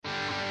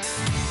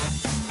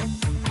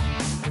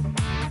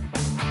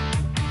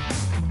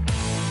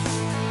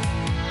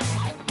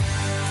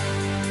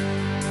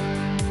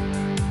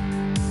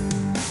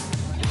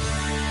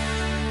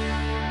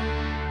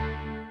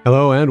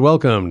Hello and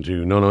welcome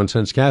to No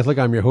Nonsense Catholic.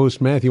 I'm your host,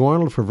 Matthew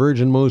Arnold, for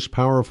Virgin Most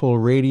Powerful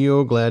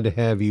Radio. Glad to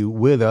have you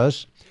with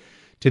us.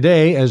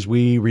 Today, as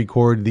we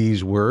record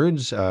these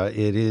words,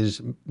 it is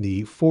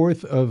the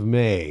 4th of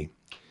May,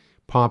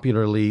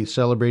 popularly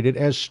celebrated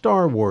as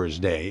Star Wars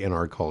Day in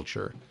our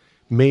culture.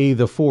 May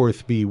the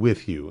 4th be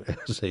with you,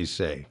 as they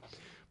say.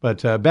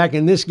 But back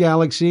in this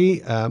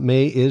galaxy,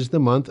 May is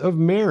the month of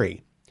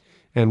Mary.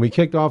 And we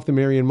kicked off the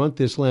Marian month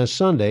this last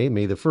Sunday,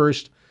 May the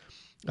 1st,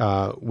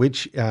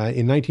 which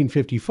in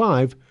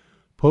 1955,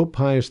 Pope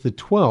Pius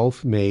XII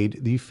made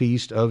the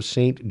feast of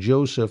St.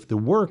 Joseph the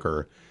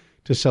Worker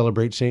to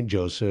celebrate St.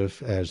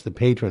 Joseph as the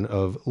patron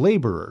of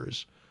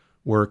laborers.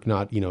 Work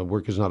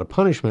is not a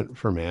punishment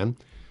for man.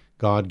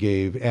 God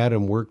gave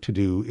Adam work to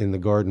do in the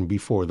garden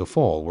before the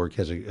fall. Work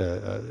has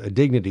a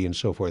dignity and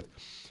so forth.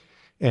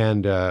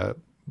 And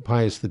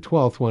Pius XII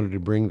wanted to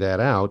bring that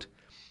out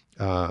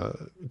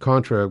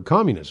contra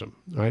communism,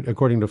 right?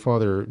 According to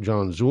Father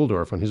John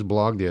Zuhldorf on his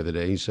blog the other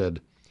day, he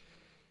said,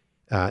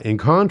 in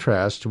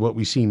contrast to what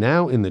we see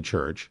now in the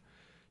Church,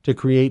 to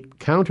create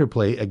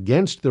counterplay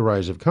against the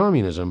rise of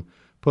communism,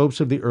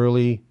 popes of the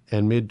early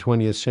and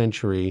mid-20th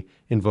century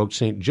invoked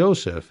St.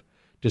 Joseph,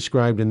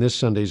 described in this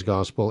Sunday's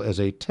Gospel as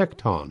a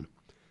tekton.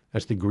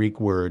 That's the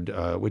Greek word,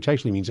 which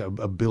actually means a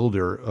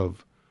builder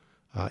of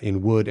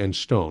in wood and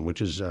stone,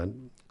 which is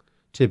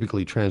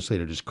typically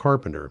translated as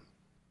carpenter.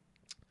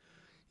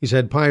 He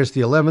said, Pius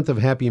XI of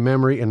happy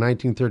memory in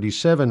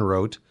 1937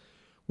 wrote,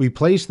 "We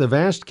place the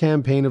vast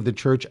campaign of the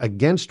Church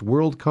against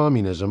world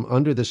communism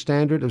under the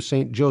standard of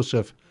St.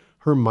 Joseph,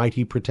 her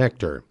mighty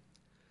protector.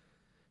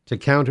 To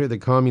counter the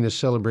communist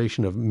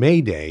celebration of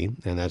May Day,"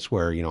 and that's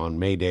where, on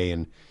May Day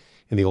in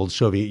the old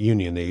Soviet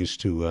Union, they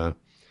used to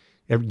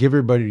give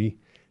everybody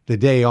the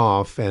day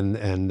off and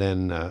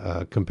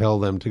then compel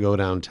them to go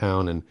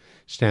downtown and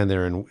stand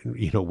there and,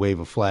 wave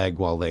a flag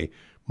while they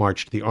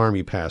marched the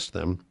army past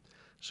them.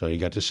 So you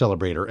got to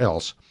celebrate or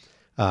else.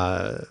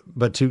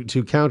 But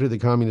to counter the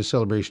communist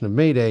celebration of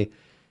May Day,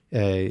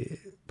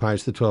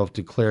 Pius XII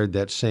declared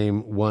that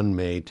same 1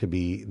 May to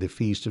be the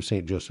feast of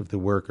St. Joseph the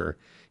Worker.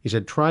 He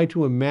said, try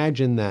to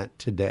imagine that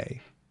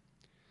today.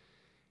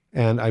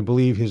 And I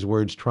believe his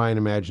words, try and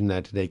imagine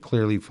that today.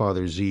 Clearly,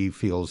 Father Z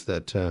feels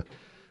that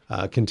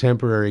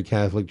contemporary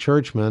Catholic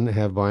churchmen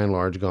have by and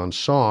large gone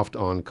soft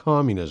on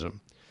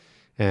communism.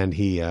 And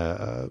he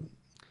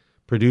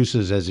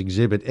produces as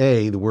Exhibit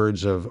A the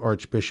words of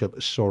Archbishop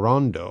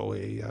Sorondo,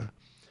 a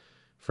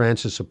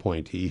Francis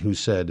appointee, who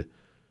said,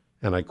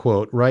 and I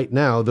quote, "Right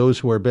now, those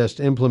who are best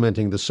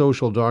implementing the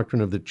social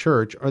doctrine of the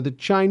Church are the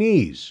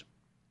Chinese."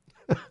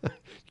 You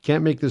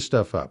can't make this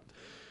stuff up.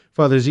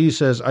 Father Z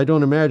says, "I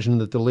don't imagine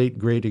that the late,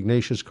 great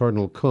Ignatius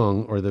Cardinal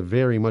Kung or the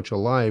very much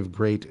alive,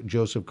 great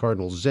Joseph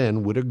Cardinal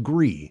Zen would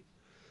agree."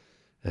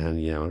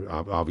 And,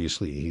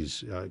 obviously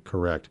he's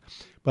correct.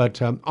 But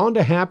on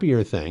to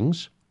happier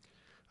things.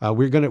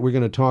 We're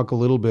going to talk a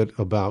little bit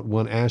about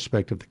one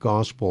aspect of the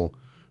gospel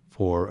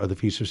for the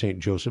Feast of St.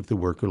 Joseph the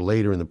Worker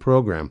later in the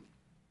program.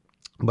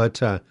 But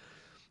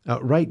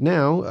right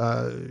now,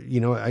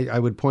 I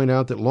would point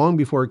out that long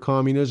before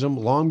communism,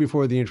 long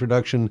before the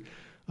introduction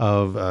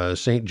of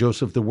St.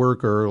 Joseph the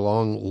Worker,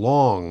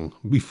 long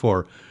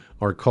before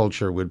our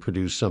culture would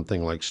produce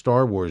something like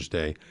Star Wars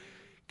Day,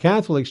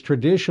 Catholics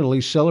traditionally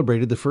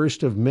celebrated the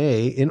 1st of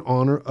May in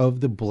honor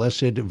of the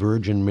Blessed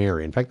Virgin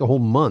Mary. In fact, the whole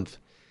month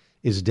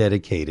is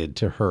dedicated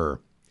to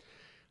her.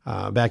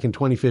 Back in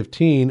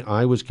 2015,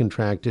 I was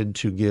contracted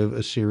to give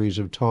a series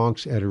of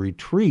talks at a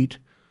retreat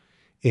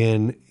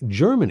in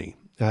Germany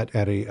at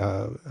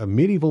a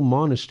medieval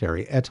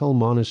monastery, Ettel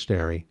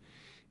Monastery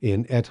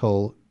in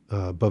Ettel,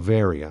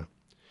 Bavaria.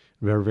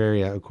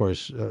 Bavaria, of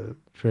course,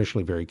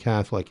 traditionally very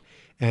Catholic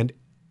and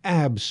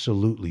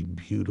absolutely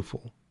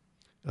beautiful.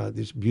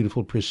 These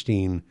beautiful,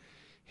 pristine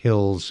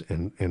hills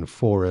and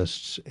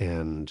forests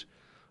and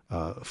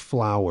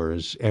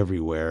flowers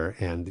everywhere,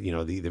 and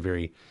the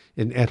very,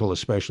 in Ettel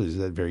especially, is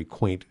that very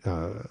quaint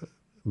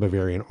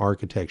Bavarian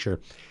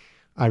architecture.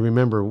 I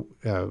remember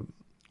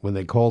when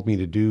they called me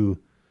to do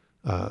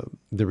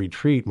the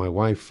retreat, my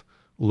wife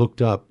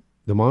looked up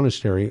the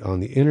monastery on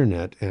the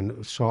internet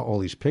and saw all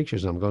these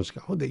pictures, and I'm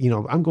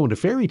going, I'm going to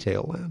fairy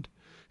tale land.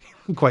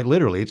 Quite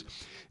literally, it's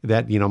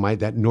that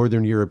that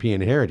Northern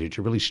European heritage.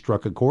 It really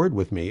struck a chord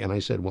with me, and I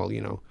said, well,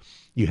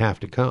 you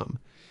have to come.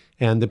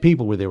 And the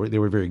people they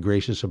were very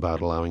gracious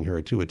about allowing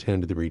her to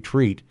attend the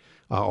retreat,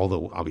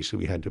 although obviously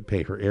we had to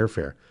pay her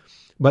airfare.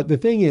 But the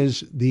thing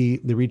is, the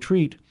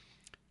retreat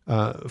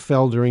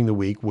fell during the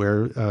week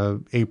where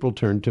April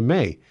turned to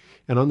May,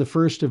 and on the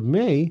 1st of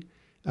May,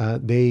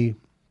 there's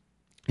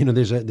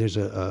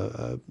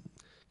a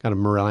kind of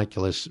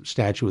miraculous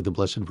statue of the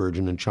Blessed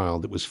Virgin and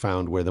Child that was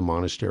found where the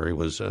monastery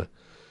was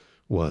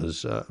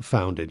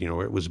founded,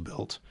 where it was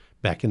built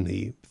back in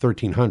the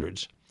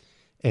 1300s,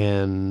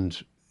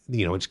 and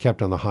it's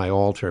kept on the high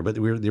altar, but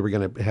they were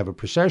going to have a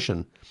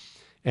procession,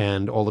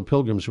 and all the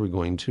pilgrims were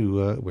going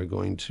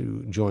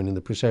to join in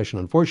the procession.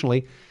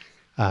 Unfortunately,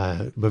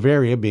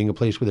 Bavaria being a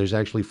place where there's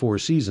actually 4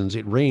 seasons,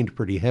 it rained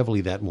pretty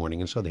heavily that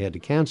morning, and so they had to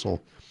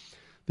cancel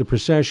the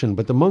procession,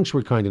 but the monks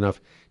were kind enough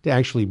to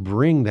actually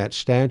bring that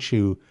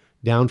statue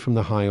down from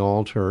the high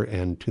altar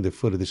and to the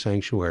foot of the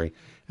sanctuary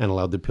and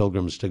allowed the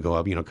pilgrims to go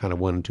up, kind of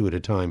one and two at a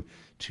time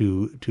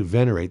to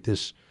venerate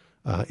this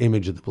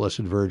image of the Blessed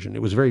Virgin.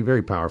 It was very,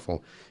 very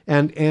powerful.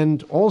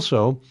 And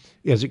also,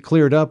 as it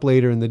cleared up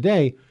later in the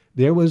day,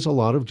 there was a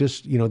lot of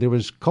just, there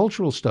was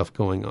cultural stuff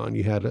going on.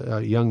 You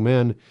had young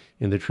men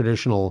in the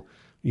traditional,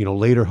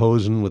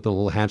 lederhosen with the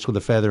little hats with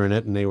a feather in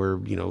it, and they were,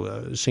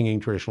 singing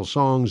traditional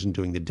songs and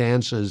doing the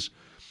dances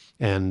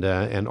and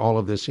all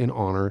of this in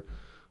honor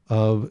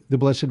of the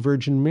Blessed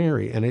Virgin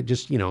Mary. And it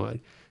just,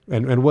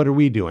 and what are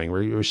we doing?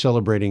 We're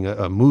celebrating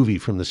a movie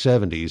from the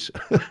 70s.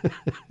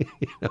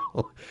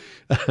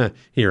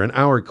 Here in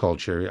our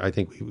culture, I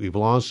think we've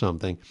lost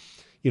something.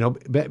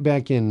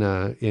 Back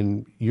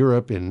in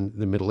Europe, in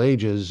the Middle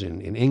Ages,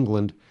 in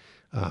England,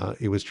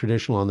 it was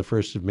traditional on the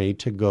 1st of May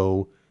to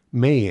go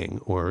maying,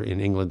 or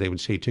in England they would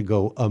say to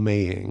go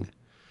a-maying,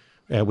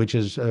 which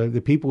is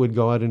the people would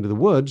go out into the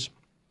woods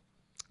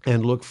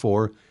and look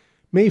for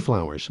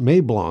mayflowers, may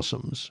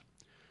blossoms,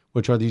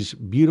 which are these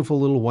beautiful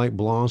little white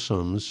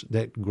blossoms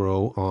that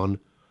grow on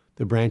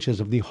the branches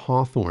of the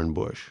hawthorn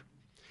bush.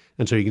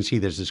 And so you can see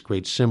there's this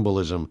great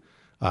symbolism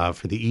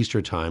for the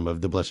Easter time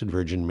of the Blessed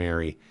Virgin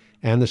Mary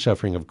and the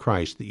suffering of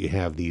Christ, that you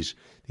have these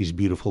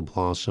beautiful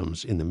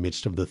blossoms in the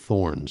midst of the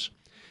thorns.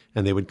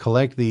 And they would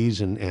collect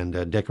these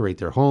and decorate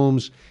their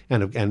homes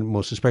and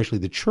most especially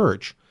the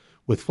church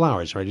with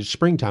flowers. Right? It's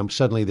springtime.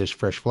 Suddenly there's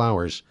fresh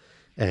flowers.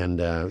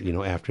 And,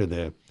 after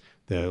the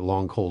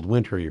long, cold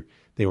winter,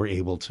 they were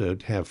able to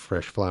have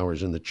fresh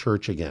flowers in the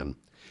church again.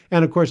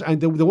 And, of course,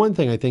 the one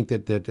thing I think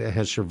that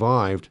has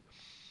survived,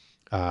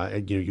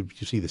 you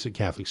see this at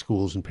Catholic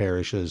schools and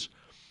parishes,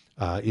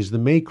 is the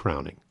May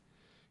crowning.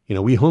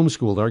 We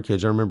homeschooled our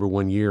kids. I remember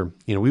one year,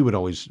 we would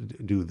always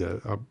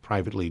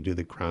privately do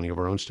the crowning of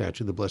our own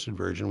statue of the Blessed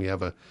Virgin. We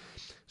have a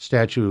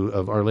statue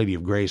of Our Lady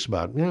of Grace it's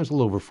a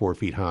little over 4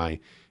 feet high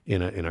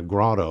in a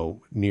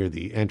grotto near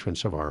the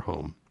entrance of our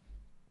home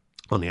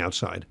on the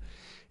outside.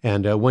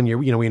 And one year,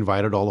 we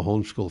invited all the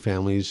homeschool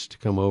families to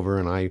come over,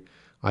 and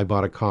I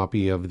bought a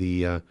copy of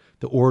the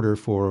order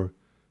for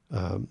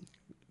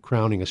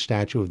crowning a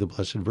statue of the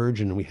Blessed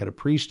Virgin, and we had a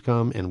priest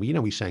come, and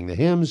we sang the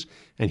hymns,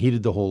 and he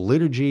did the whole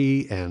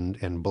liturgy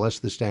and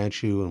blessed the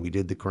statue, and we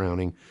did the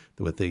crowning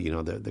with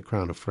the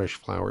crown of fresh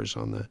flowers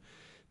on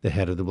the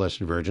head of the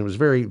Blessed Virgin. It was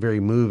very, very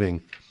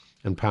moving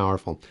and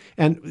powerful.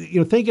 And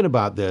thinking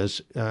about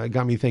this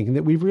got me thinking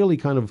that we've really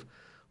kind of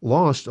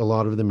lost a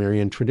lot of the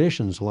Marian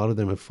traditions. A lot of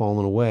them have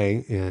fallen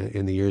away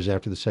in the years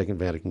after the Second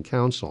Vatican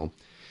Council.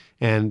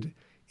 And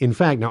in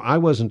fact, now I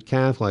wasn't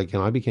Catholic,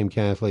 and I became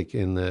Catholic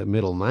in the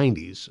middle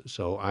 90s.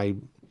 So I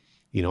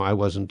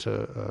wasn't,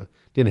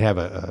 didn't have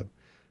a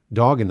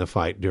dog in the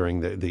fight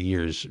during the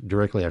years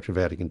directly after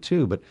Vatican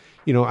II. But,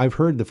 I've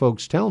heard the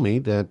folks tell me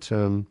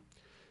that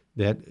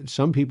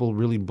some people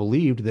really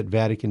believed that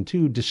Vatican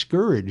II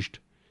discouraged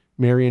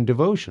Marian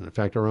devotion. In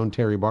fact, our own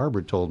Terry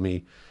Barber told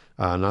me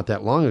not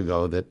that long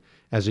ago that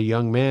as a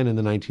young man in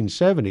the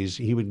 1970s,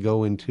 he would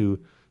go into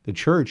the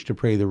church to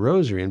pray the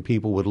rosary, and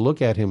people would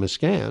look at him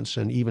askance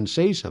and even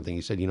say something.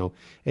 He said,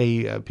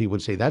 people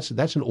would say, that's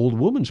an old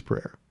woman's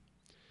prayer.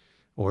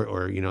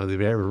 Or the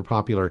very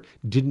popular,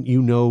 didn't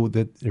you know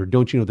that, or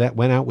don't you know that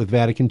went out with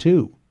Vatican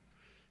II?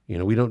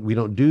 We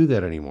don't do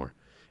that anymore.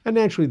 And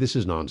naturally, this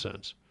is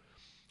nonsense.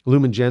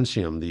 Lumen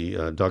Gentium,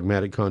 the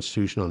dogmatic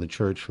constitution on the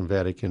Church from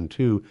Vatican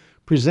II,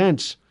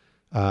 presents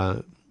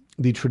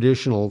the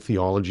traditional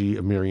theology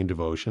of Marian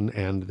devotion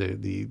and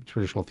the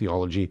traditional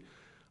theology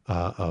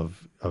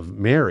of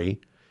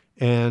Mary,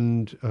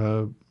 and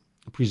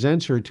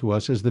presents her to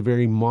us as the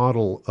very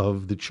model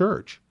of the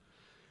Church.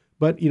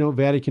 But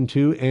Vatican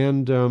II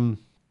and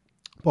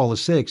Paul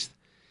VI,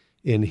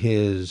 in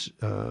his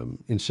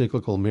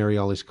encyclical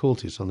Marialis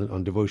Cultus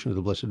on devotion to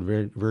the Blessed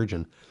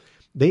Virgin,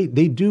 they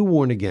do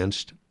warn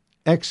against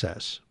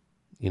excess,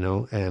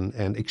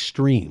 and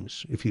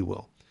extremes, if you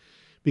will.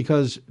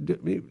 Because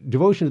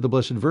devotion to the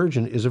Blessed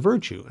Virgin is a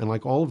virtue, and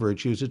like all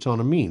virtues, it's on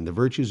a mean. The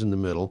virtue's in the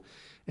middle,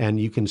 and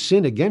you can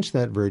sin against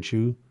that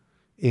virtue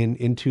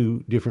in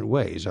two different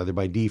ways, either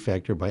by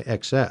defect or by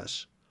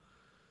excess.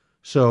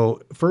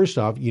 So first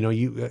off,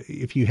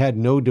 if you had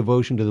no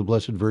devotion to the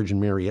Blessed Virgin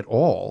Mary at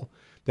all,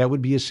 that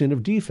would be a sin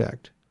of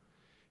defect,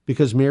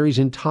 because Mary's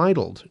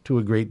entitled to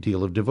a great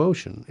deal of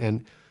devotion.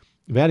 And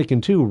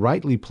Vatican II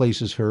rightly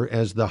places her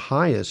as the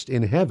highest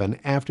in heaven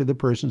after the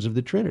persons of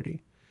the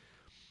Trinity.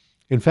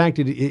 In fact,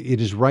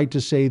 it is right to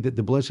say that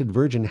the Blessed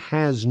Virgin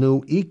has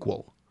no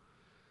equal,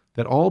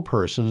 that all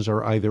persons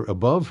are either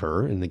above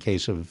her, in the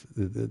case of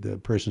the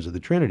persons of the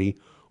Trinity,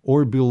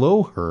 or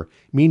below her,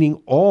 meaning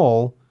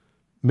all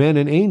men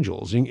and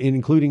angels,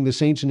 including the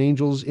saints and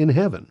angels in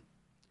heaven.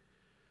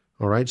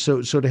 All right,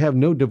 so to have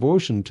no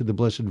devotion to the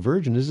Blessed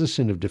Virgin is a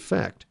sin of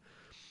defect.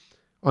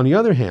 On the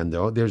other hand,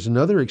 though, there's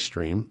another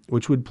extreme,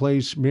 which would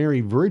place Mary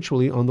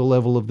virtually on the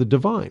level of the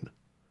divine.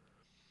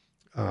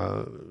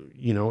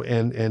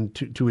 And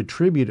to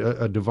attribute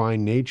a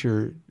divine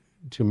nature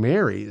to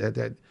Mary,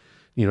 that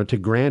to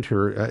grant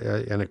her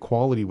an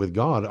equality with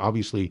God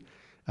obviously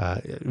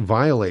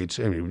violates,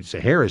 I mean, it's a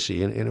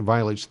heresy, and it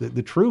violates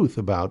the truth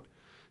about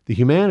the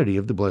humanity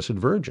of the Blessed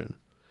Virgin.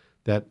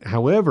 That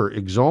however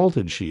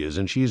exalted she is,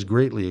 and she is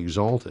greatly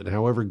exalted,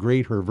 however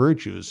great her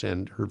virtues,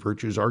 and her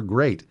virtues are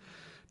great,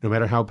 no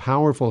matter how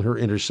powerful her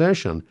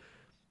intercession,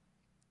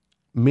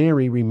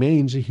 Mary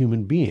remains a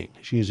human being.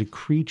 She is a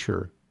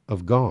creature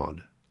of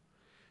God.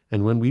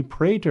 And when we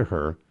pray to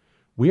her,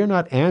 we are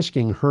not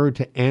asking her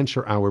to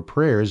answer our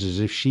prayers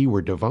as if she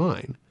were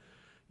divine.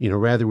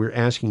 Rather we're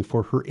asking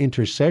for her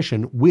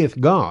intercession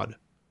with God.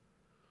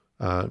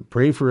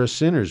 Pray for us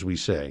sinners, we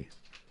say.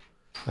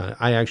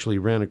 I actually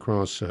ran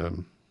across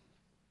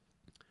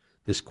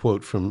this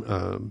quote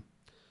from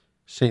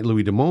St.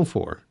 Louis de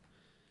Montfort.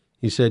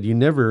 He said, "You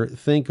never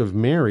think of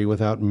Mary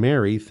without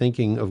Mary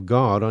thinking of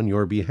God on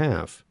your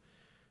behalf.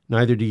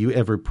 Neither do you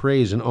ever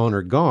praise and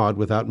honor God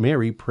without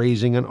Mary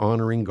praising and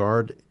honoring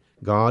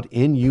God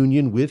in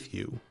union with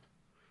you."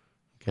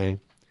 Okay?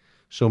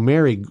 So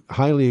Mary,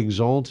 highly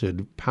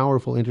exalted,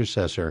 powerful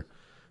intercessor,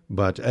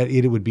 but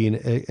it would be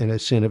a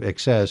sin of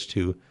excess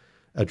to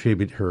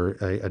attribute her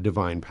a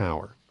divine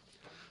power.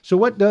 So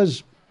what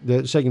does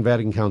the Second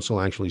Vatican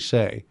Council actually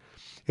say?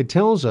 It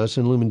tells us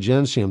in Lumen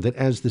Gentium that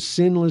as the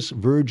sinless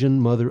Virgin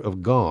Mother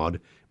of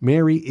God,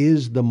 Mary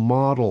is the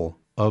model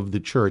of the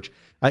Church,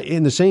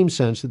 in the same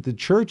sense that the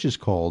Church is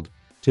called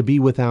to be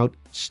without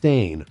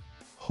stain,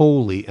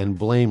 holy and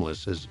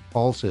blameless, as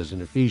Paul says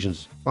in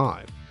Ephesians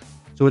 5.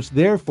 So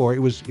it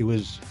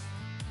was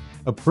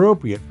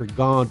appropriate for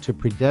God to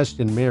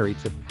predestine Mary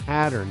to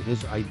pattern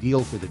his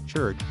ideal for the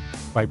Church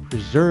by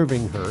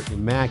preserving her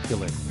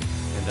immaculate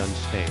and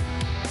unstained.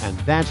 And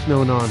that's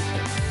no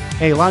nonsense.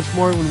 Hey, lots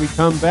more when we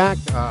come back.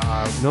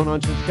 No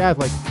Nonsense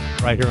Catholic,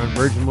 right here on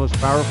Virgin Most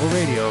Powerful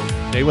Radio.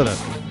 Stay with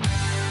us.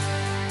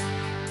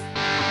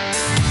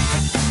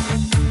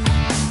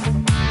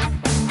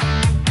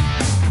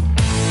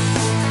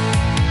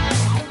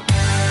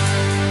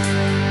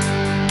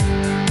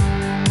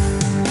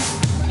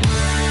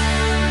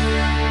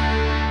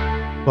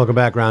 Welcome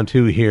back, round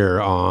two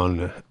here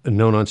on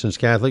No Nonsense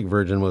Catholic,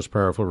 Virgin Most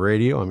Powerful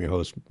Radio. I'm your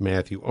host,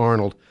 Matthew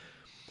Arnold.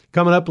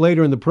 Coming up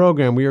later in the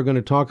program, we are going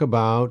to talk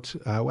about,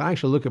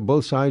 actually look at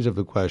both sides of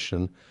the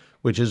question,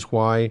 which is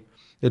why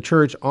the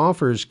Church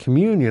offers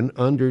communion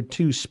under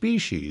two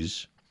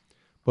species,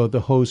 both the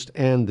host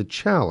and the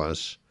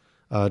chalice,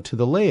 to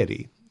the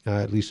laity,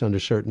 at least under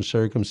certain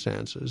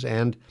circumstances.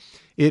 And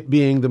it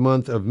being the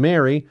month of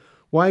Mary,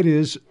 why it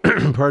is,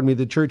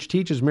 the Church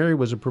teaches Mary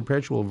was a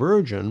perpetual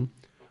virgin,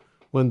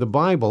 when the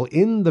Bible,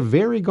 in the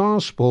very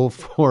gospel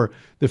for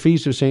the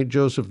feast of St.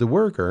 Joseph the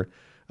Worker,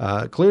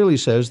 clearly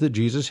says that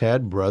Jesus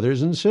had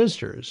brothers and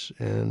sisters.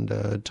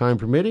 And time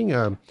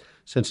permitting,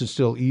 since it's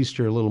still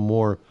Easter, a little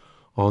more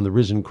on the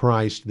risen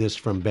Christ, this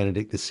from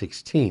Benedict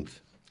XVI.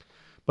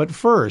 But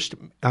first,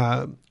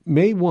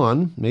 May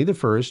the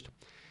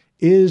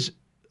 1st,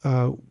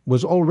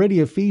 was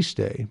already a feast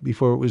day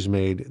before it was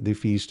made the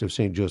feast of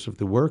St. Joseph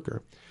the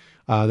Worker.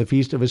 The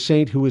feast of a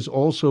saint who is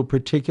also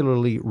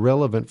particularly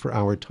relevant for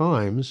our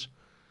times,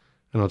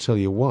 and I'll tell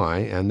you why.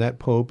 And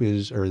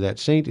that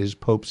saint is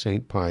Pope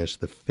St. Pius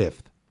V.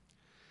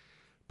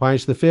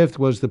 Pius V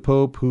was the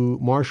Pope who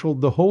marshaled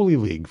the Holy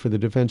League for the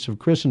defense of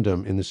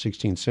Christendom in the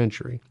 16th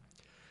century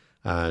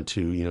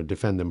to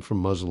defend them from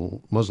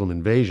Muslim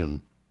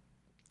invasion.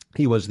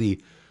 He was the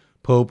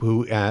Pope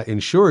who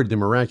ensured the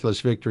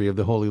miraculous victory of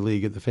the Holy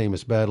League at the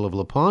famous Battle of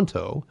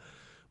Lepanto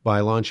by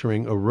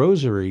launching a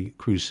rosary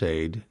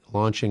crusade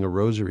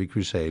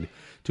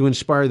to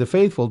inspire the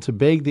faithful to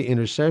beg the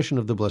intercession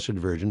of the Blessed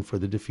Virgin for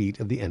the defeat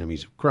of the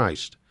enemies of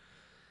Christ.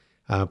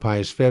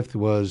 Pius V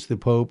was the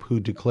Pope who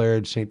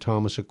declared St.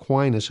 Thomas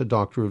Aquinas a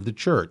doctor of the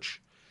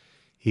Church.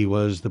 He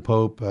was the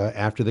Pope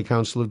after the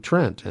Council of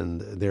Trent,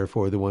 and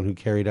therefore the one who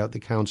carried out the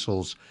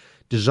Council's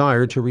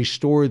desire to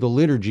restore the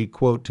liturgy,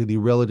 quote, to the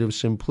relative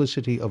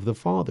simplicity of the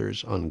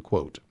Fathers,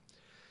 unquote.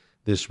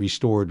 This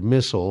restored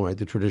missal,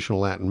 the traditional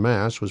Latin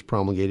Mass, was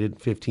promulgated in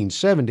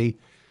 1570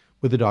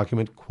 with the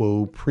document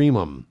Quo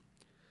Primum.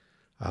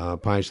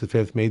 Pius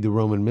V made the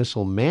Roman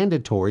Missal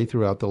mandatory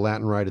throughout the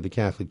Latin Rite of the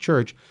Catholic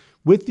Church,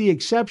 with the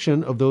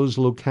exception of those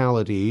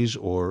localities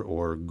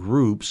or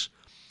groups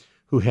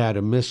who had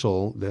a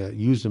missal, that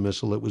used a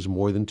missal that was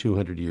more than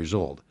 200 years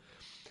old.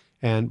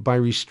 And by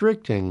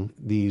restricting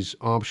these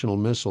optional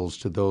missals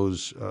to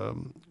those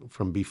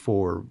from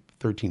before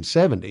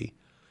 1370,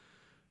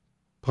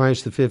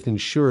 Pius V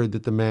ensured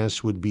that the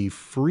Mass would be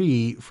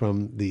free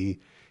from the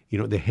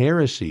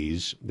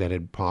heresies that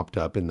had popped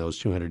up in those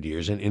 200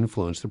 years and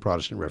influenced the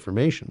Protestant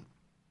Reformation.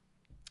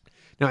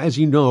 Now, as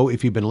you know,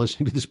 if you've been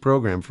listening to this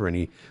program for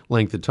any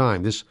length of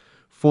time, this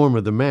form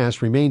of the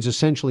Mass remained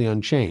essentially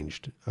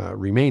unchanged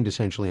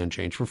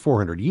for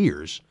 400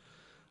 years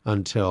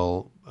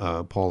until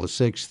Paul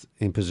VI's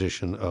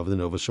imposition of the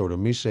Novus Ordo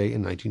Missae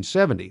in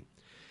 1970.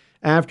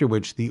 After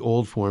which the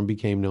old form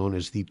became known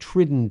as the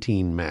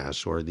Tridentine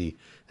Mass,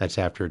 that's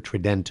after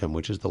Tridentum,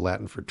 which is the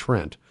Latin for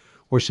Trent,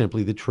 or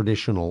simply the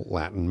traditional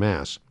Latin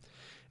Mass.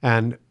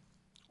 And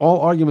All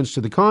arguments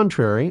to the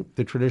contrary,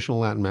 the traditional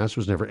Latin Mass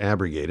was never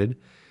abrogated,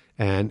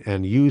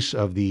 and use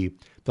of the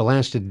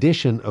last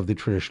edition of the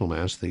traditional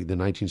Mass, the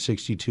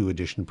 1962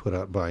 edition put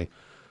out by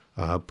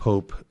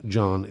Pope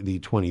John the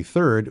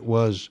 23rd,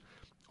 was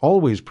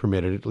always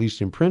permitted, at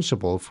least in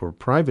principle, for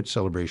private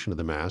celebration of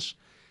the Mass.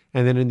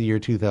 And then in the year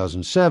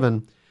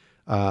 2007,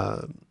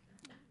 Benedict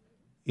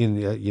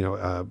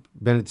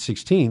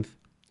XVI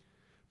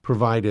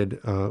provided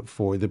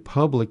for the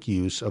public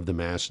use of the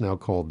Mass, now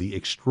called the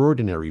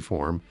extraordinary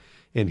form,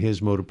 in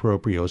his Motu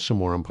Proprio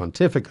Summorum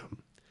Pontificum.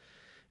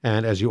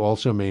 And as you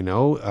also may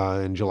know,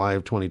 in July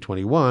of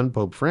 2021,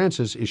 Pope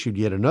Francis issued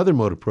yet another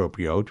Motu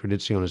Proprio,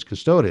 Traditionis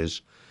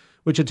Custodes,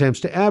 which attempts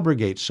to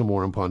abrogate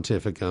Summorum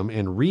Pontificum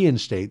and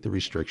reinstate the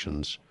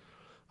restrictions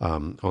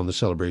on the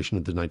celebration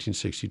of the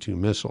 1962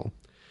 Missal.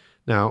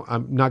 Now,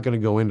 I'm not going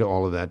to go into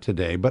all of that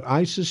today, but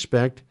I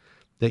suspect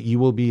that you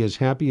will be as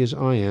happy as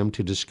I am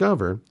to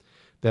discover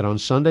that on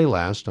Sunday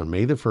last, on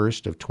May the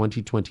 1st of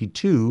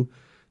 2022,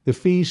 the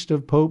feast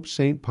of Pope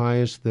St.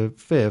 Pius V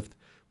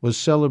was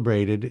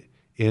celebrated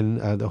in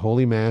the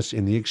Holy Mass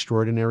in the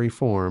extraordinary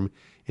form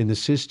in the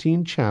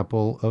Sistine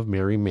Chapel of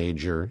Mary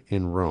Major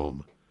in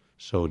Rome.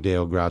 So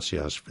Deo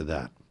gratias for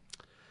that.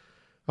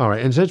 All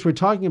right, and since we're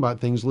talking about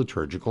things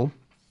liturgical,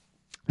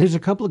 there's a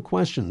couple of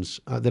questions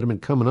that have been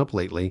coming up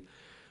lately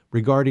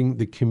regarding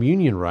the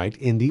communion rite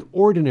in the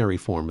ordinary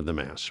form of the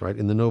Mass, right,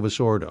 in the Novus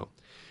Ordo.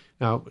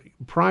 Now,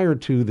 prior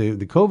to the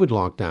COVID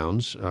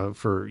lockdowns,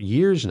 for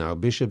years now,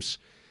 bishops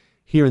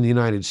here in the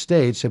United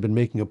States have been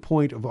making a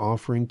point of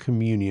offering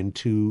communion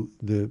to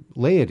the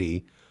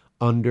laity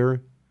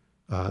under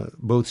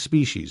both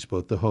species,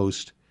 both the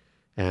host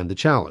and the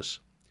chalice.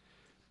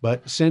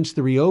 But since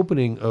the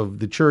reopening of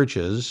the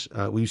churches,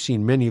 we've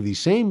seen many of these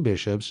same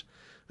bishops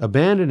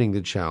abandoning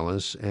the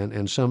chalice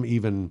and some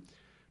even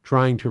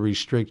trying to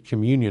restrict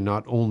communion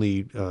not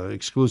only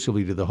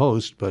exclusively to the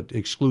host, but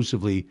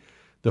exclusively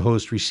the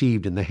host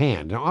received in the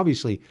hand. Now,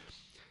 obviously,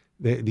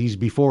 these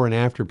before and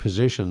after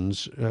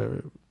positions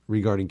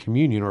regarding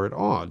communion are at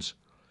odds.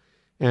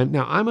 And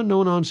now, I'm a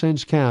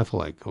no-nonsense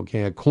Catholic,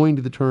 okay? I coined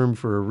the term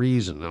for a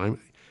reason, and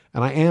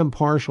I am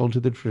partial to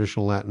the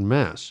traditional Latin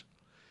Mass.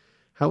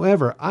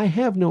 However, I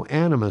have no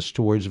animus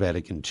towards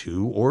Vatican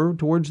II or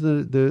towards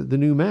the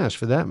new Mass,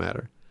 for that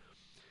matter.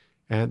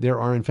 And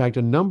there are, in fact,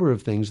 a number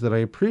of things that I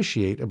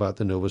appreciate about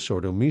the Novus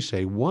Ordo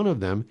Missae, one of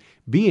them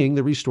being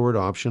the restored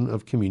option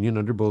of communion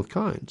under both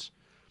kinds.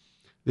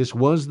 This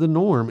was the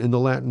norm in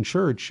the Latin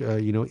Church,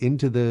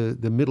 into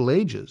the Middle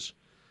Ages,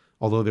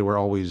 although there were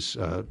always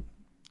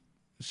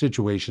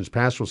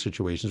pastoral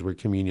situations, where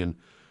communion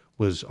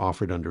was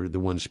offered under the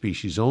one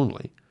species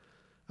only.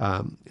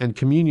 And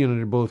communion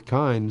under both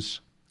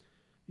kinds,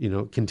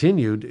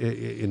 continued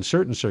in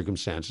certain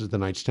circumstances. The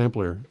Knights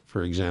Templar,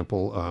 for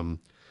example,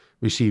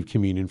 received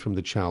communion from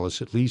the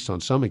chalice, at least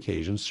on some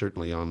occasions,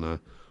 certainly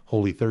on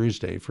Holy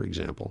Thursday, for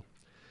example.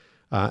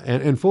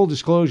 And full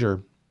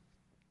disclosure,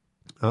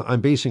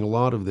 I'm basing a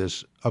lot of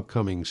this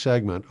upcoming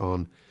segment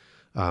on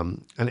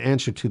an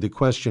answer to the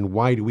question,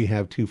 why do we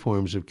have two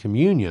forms of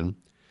communion,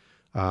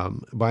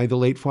 by the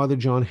late Father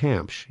John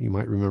Hampsch. You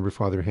might remember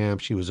Father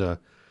Hampsch. He was a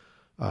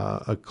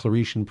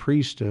Claretian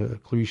priest, a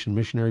Claretian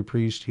missionary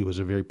priest. He was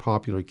a very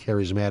popular,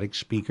 charismatic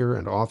speaker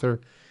and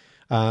author.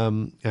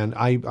 And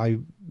I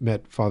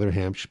met Father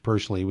Hampsch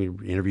personally. We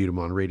interviewed him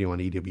on radio on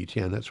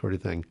EWTN, that sort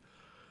of thing.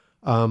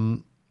 But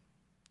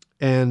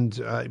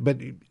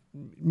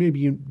maybe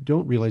you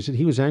don't realize that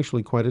he was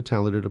actually quite a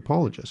talented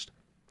apologist.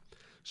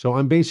 So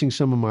I'm basing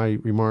some of my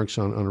remarks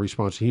on a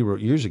response he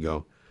wrote years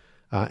ago.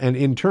 And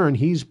in turn,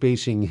 he's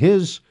basing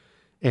his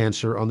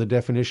answer on the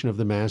definition of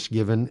the Mass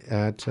given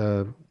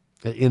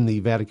in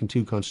the Vatican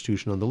II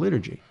Constitution on the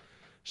Liturgy,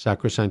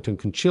 Sacrosanctum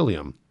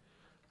Concilium,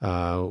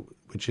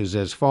 which is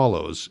as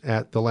follows.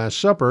 At the Last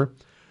Supper,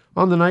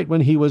 on the night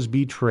when he was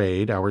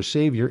betrayed, our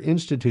Savior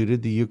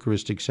instituted the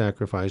Eucharistic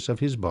sacrifice of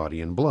his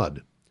body and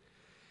blood.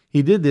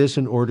 He did this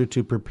in order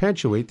to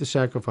perpetuate the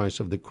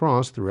sacrifice of the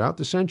cross throughout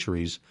the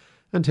centuries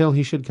until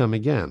he should come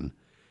again,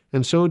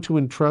 and so to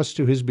entrust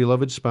to his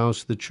beloved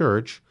spouse, the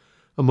Church,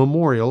 a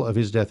memorial of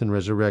his death and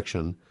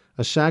resurrection,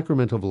 a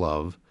sacrament of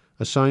love,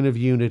 a sign of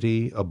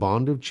unity, a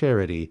bond of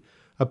charity,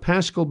 a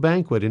paschal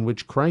banquet in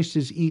which Christ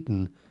is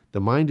eaten,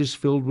 the mind is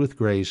filled with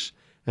grace,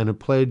 and a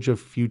pledge of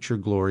future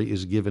glory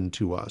is given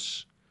to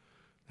us.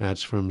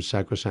 That's from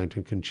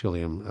Sacrosanctum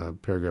Concilium,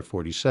 paragraph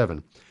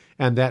 47.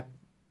 And that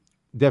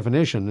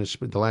definition,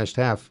 the last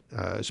half,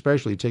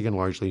 especially taken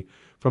largely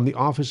from the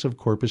Office of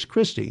Corpus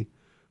Christi,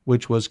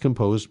 which was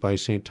composed by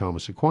St.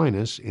 Thomas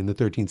Aquinas in the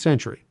 13th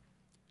century.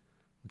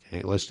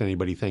 Okay, lest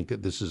anybody think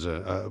that this is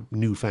a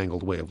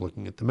newfangled way of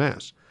looking at the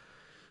Mass.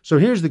 So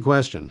here's the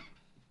question.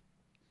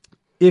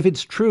 If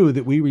it's true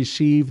that we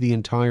receive the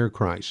entire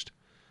Christ,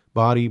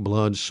 body,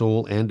 blood,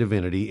 soul, and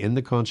divinity in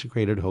the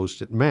consecrated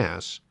host at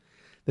Mass,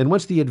 then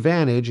what's the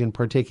advantage in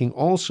partaking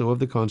also of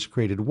the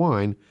consecrated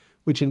wine,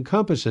 which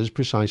encompasses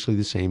precisely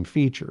the same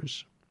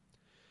features?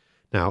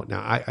 Now,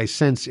 I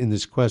sense in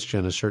this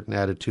question a certain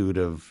attitude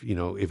of,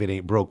 if it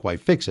ain't broke, why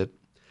fix it?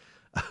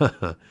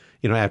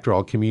 After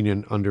all,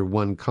 communion under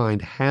one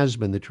kind has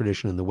been the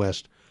tradition in the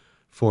West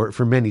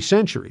for many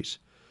centuries.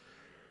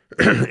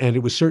 And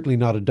it was certainly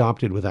not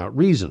adopted without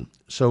reason.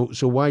 So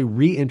why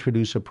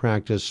reintroduce a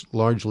practice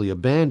largely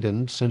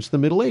abandoned since the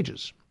Middle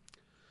Ages?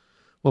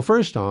 Well,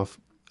 first off,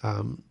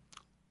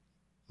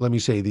 let me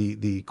say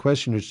the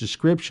questioner's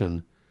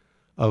description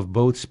of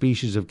both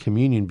species of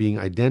communion being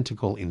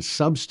identical in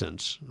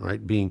substance,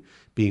 right, being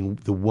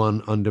the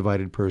one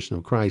undivided person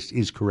of Christ,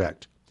 is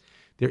correct.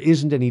 There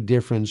isn't any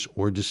difference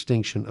or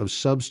distinction of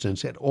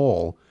substance at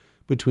all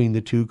between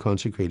the two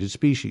consecrated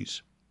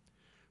species.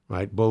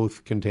 Right?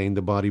 Both contain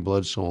the body,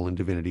 blood, soul, and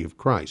divinity of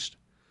Christ.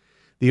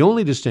 The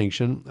only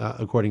distinction,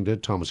 according to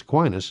Thomas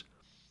Aquinas,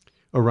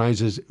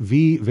 arises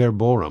vi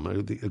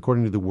verborum,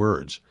 according to the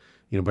words,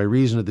 by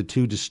reason of the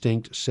two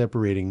distinct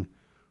separating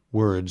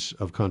words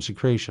of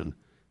consecration.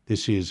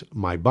 This is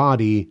my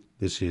body,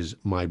 this is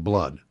my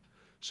blood.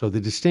 So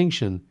the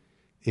distinction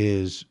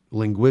is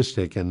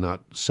linguistic and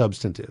not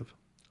substantive.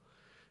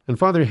 And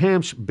Father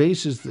Hamsch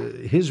bases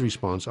his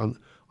response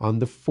on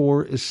the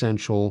four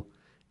essential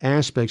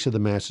aspects of the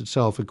Mass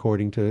itself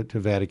according to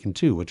Vatican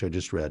II, which I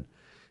just read.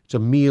 It's a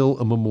meal,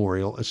 a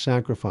memorial, a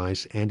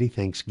sacrifice, and a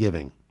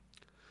thanksgiving.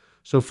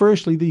 So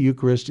firstly, the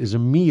Eucharist is a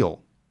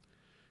meal.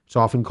 It's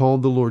often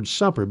called the Lord's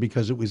Supper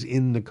because it was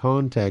in the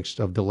context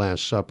of the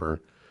Last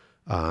Supper,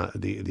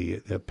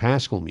 the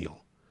Paschal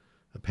meal,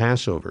 a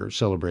Passover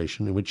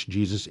celebration in which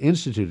Jesus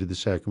instituted the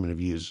sacrament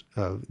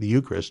of the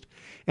Eucharist,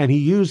 and he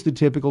used the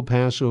typical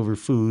Passover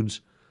foods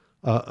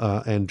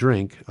and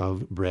drink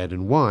of bread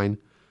and wine,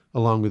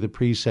 along with the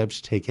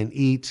precepts, take and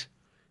eat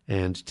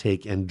and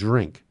take and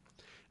drink.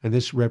 And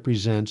this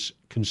represents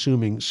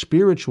consuming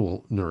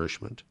spiritual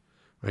nourishment,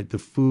 right? The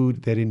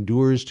food that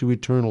endures to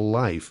eternal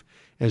life,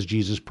 as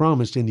Jesus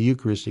promised in the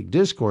Eucharistic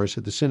discourse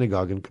at the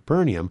synagogue in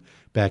Capernaum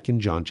back in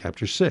John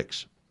chapter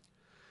 6.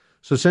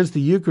 So since the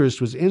Eucharist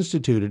was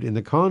instituted in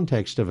the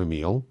context of a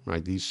meal,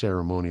 right, the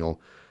ceremonial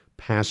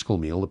Paschal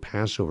meal, the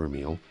Passover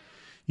meal,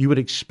 you would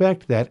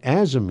expect that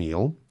as a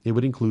meal, it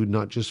would include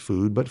not just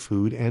food, but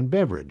food and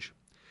beverage.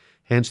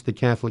 Hence, the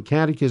Catholic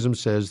Catechism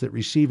says that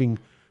receiving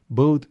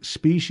both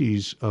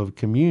species of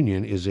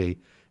communion is a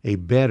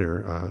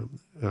better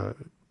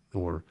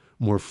or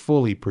more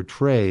fully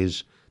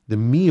portrays the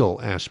meal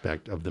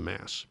aspect of the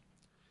Mass.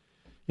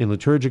 In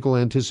liturgical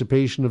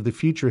anticipation of the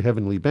future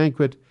heavenly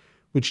banquet,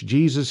 which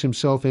Jesus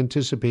himself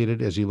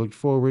anticipated as he looked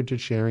forward to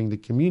sharing the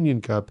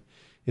communion cup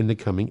in the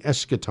coming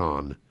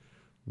eschaton,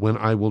 when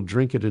I will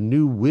drink it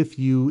anew with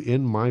you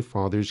in my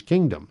Father's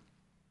kingdom.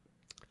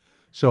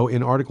 So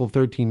in Article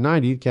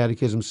 1390, the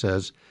Catechism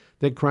says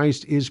that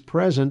Christ is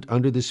present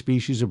under the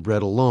species of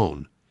bread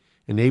alone,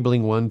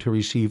 enabling one to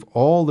receive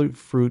all the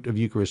fruit of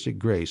Eucharistic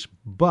grace.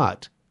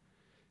 But,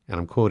 and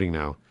I'm quoting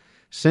now,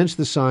 since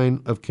the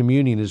sign of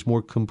communion is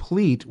more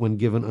complete when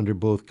given under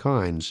both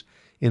kinds,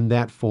 in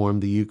that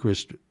form the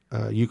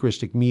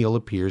Eucharistic meal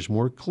appears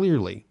more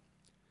clearly.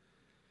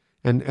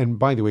 And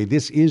by the way,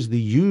 this is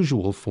the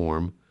usual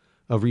form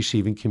of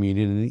receiving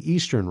communion in the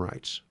Eastern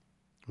rites,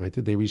 right?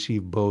 That they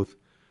receive both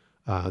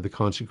the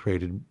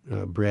consecrated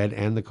bread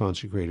and the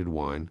consecrated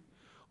wine,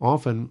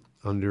 often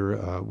under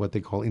what they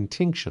call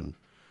intinction,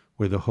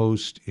 where the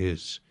host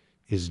is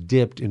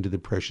dipped into the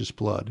precious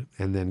blood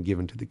and then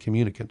given to the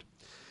communicant.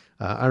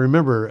 I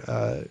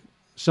remember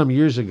some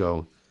years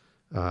ago,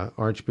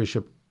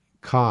 Archbishop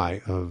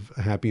Kai of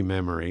happy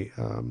memory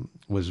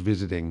was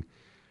visiting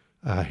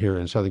here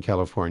in Southern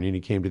California, and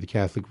he came to the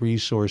Catholic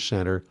Resource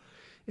Center,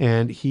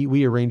 and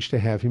we arranged to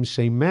have him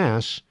say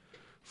Mass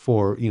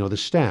for the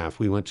staff.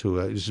 We went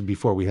to this is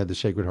before we had the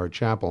Sacred Heart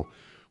Chapel.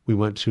 We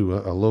went to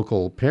a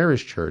local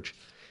parish church,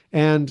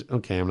 and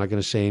okay, I'm not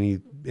going to say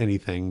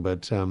anything,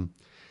 but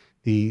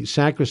the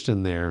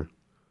sacristan there,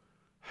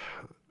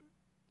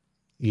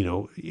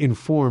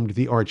 informed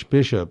the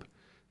Archbishop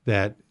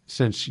that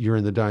since you're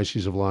in the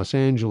Diocese of Los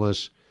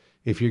Angeles,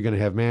 if you're going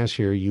to have Mass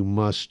here, you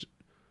must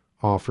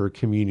offer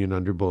communion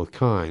under both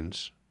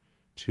kinds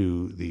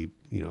to the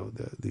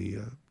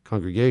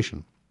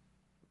congregation.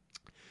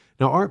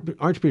 Now,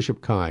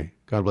 Archbishop Kai,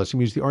 God bless him,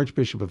 he's the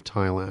Archbishop of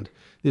Thailand.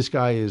 This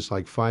guy is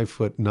like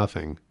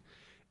 5'0"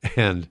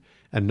 and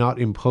not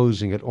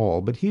imposing at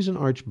all, but he's an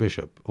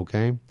archbishop,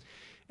 okay?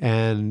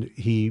 And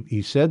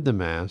he said the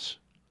Mass,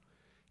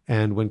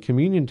 and when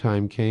communion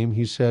time came,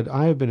 he said,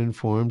 I have been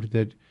informed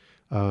that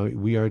I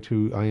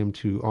am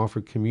to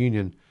offer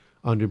communion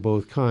under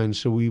both kinds,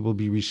 so we will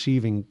be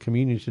receiving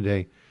communion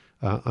today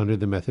under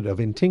the method of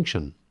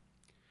intinction.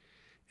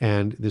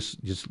 And this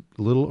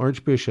little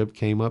archbishop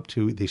came up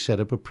they set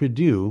up a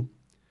prie-dieu,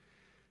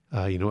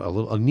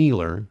 a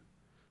kneeler,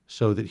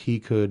 so that he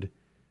could,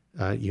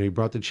 he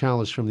brought the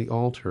chalice from the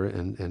altar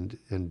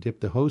and dip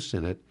the host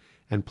in it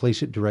and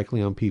place it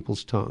directly on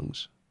people's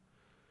tongues.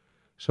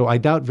 So I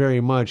doubt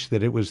very much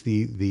that it was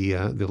the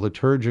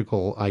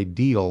liturgical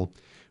ideal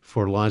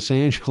for Los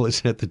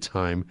Angeles at the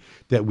time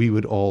that we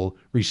would all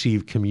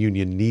receive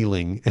communion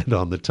kneeling and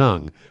on the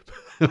tongue.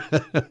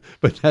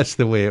 But that's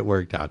the way it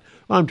worked out.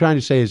 What I'm trying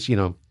to say is,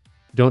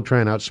 don't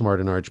try and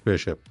outsmart an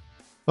archbishop.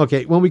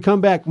 Okay, when we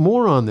come back,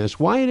 more on this,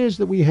 why it is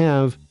that we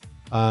have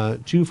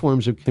two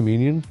forms of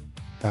communion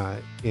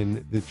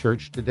in the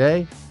church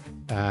today,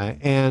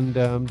 and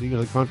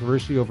the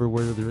controversy over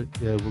whether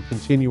it will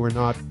continue or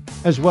not,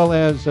 as well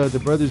as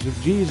the Brothers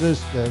of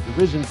Jesus, the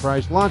risen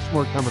Christ. Lots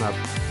more coming up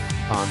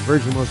on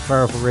Virgin Most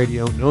Powerful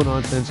Radio. No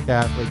Nonsense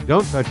Catholic.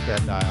 Don't touch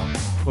that dial.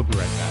 We'll be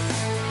right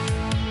back.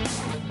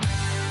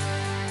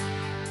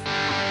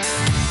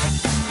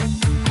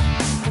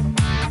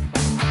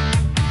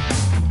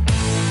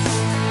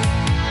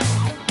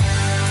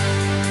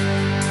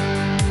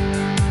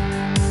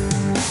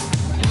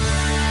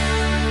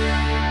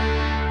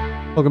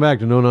 Welcome back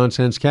to No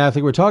Nonsense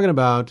Catholic. We're talking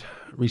about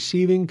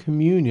receiving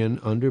communion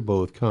under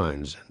both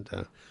kinds.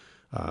 And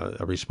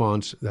a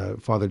response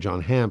Father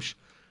John Hampsch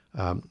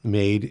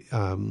made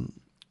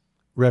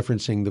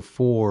referencing the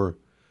four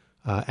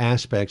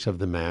aspects of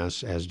the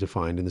Mass as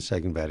defined in the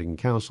Second Vatican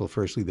Council.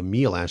 Firstly, the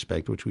meal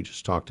aspect, which we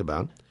just talked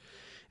about.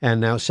 And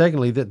now,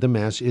 secondly, that the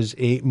Mass is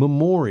a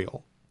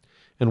memorial.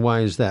 And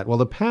why is that? Well,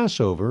 the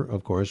Passover,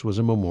 of course, was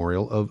a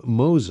memorial of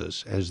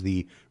Moses as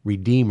the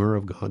redeemer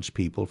of God's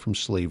people from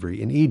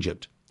slavery in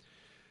Egypt.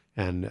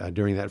 And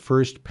during that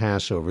first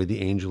Passover,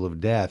 the angel of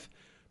death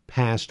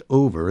passed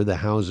over the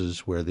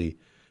houses where the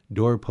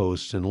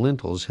doorposts and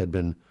lintels had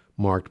been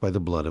marked by the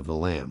blood of the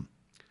Lamb.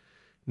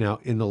 Now,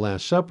 in the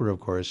Last Supper, of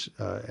course,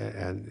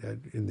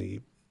 and in the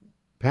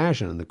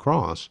Passion and the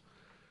cross,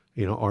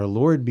 our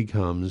Lord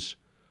becomes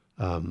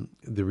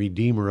the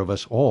redeemer of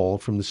us all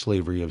from the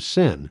slavery of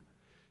sin.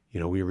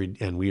 We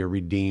are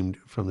redeemed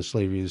from the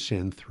slavery of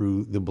sin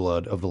through the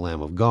blood of the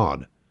Lamb of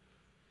God,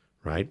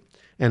 right?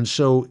 And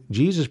so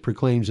Jesus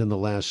proclaims in the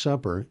Last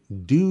Supper,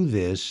 do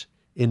this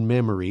in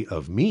memory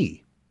of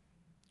me,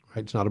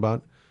 right? It's not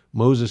about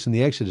Moses and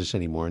the Exodus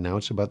anymore. Now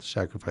it's about the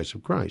sacrifice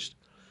of Christ.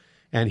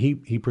 And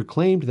he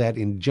proclaimed that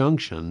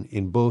injunction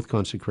in both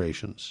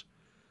consecrations,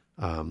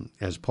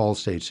 as Paul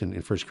states in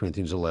 1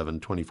 Corinthians 11,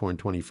 24 and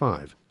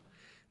 25.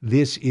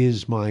 This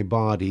is my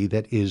body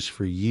that is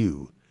for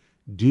you.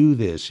 Do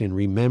this in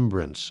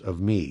remembrance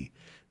of me.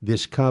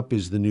 This cup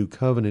is the new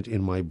covenant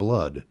in my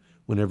blood.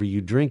 Whenever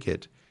you drink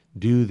it,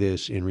 do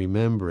this in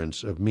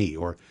remembrance of me.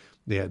 Or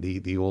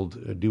the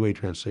old Douay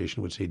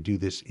translation would say, do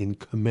this in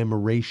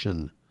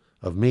commemoration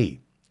of me.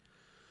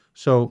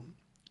 So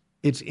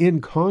it's in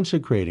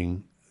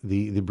consecrating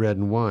the bread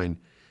and wine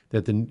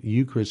that the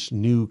Eucharist's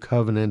new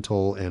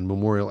covenantal and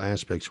memorial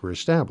aspects were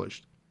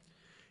established.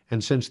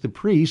 And since the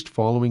priest,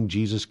 following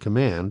Jesus'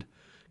 command,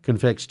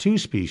 confects two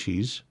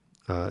species,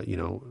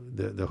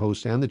 the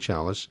host and the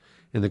chalice,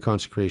 in the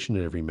consecration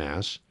at every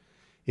Mass,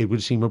 it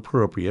would seem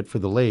appropriate for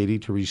the laity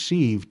to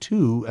receive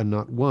two and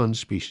not one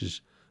species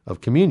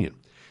of communion.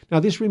 Now,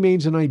 this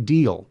remains an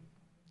ideal.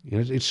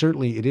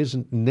 It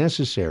isn't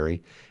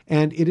necessary,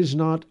 and it is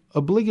not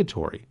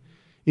obligatory.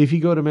 If you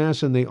go to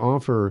Mass and they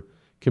offer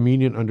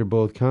communion under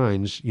both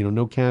kinds,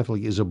 no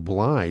Catholic is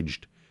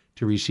obliged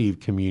to receive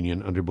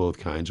communion under both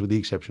kinds, with the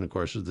exception, of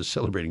course, of the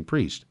celebrating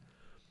priest.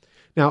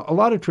 Now, a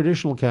lot of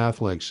traditional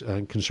Catholics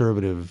and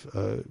conservative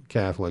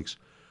Catholics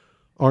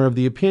are of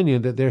the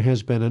opinion that there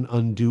has been an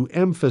undue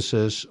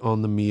emphasis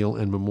on the meal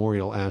and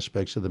memorial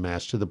aspects of the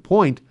Mass, to the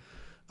point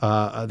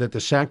that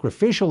the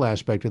sacrificial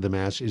aspect of the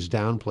Mass is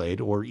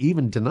downplayed or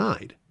even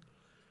denied.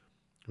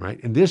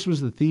 Right? And this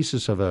was the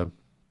thesis of a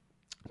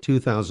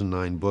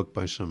 2009 book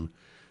by some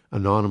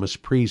anonymous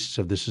priests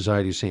of the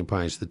Society of St.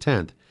 Pius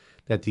X,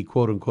 that the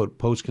quote-unquote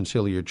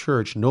post-conciliar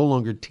church no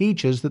longer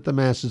teaches that the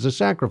Mass is a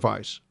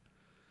sacrifice.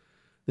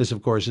 This,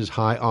 of course, is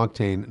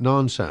high-octane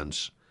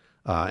nonsense.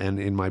 And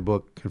in my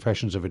book,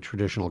 Confessions of a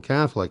Traditional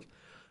Catholic,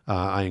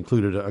 I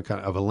included a kind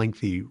of a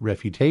lengthy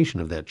refutation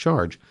of that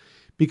charge,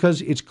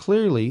 because it's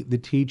clearly the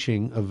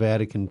teaching of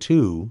Vatican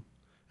II,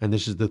 and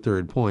this is the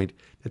third point,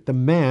 that the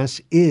Mass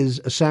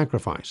is a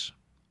sacrifice.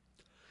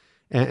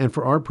 And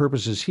for our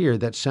purposes here,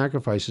 that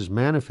sacrifice is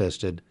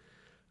manifested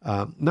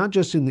not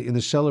just in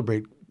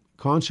the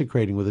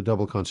consecrating with a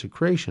double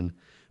consecration,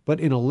 but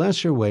in a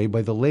lesser way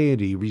by the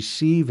laity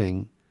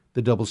receiving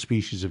the double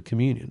species of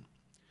communion.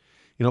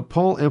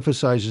 Paul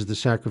emphasizes the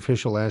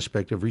sacrificial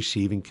aspect of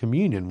receiving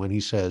communion when he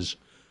says,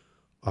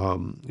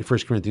 in 1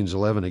 Corinthians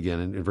 11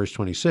 again, in verse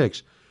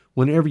 26,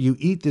 whenever you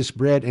eat this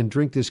bread and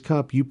drink this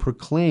cup, you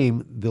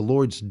proclaim the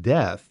Lord's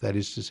death, that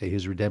is to say,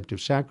 his redemptive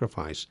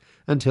sacrifice,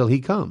 until he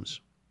comes.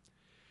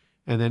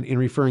 And then in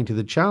referring to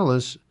the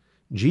chalice,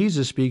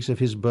 Jesus speaks of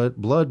his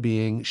blood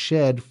being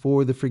shed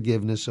for the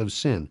forgiveness of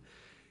sin,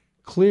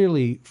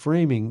 clearly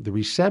framing the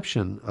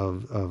reception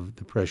of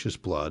the precious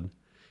blood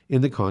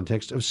in the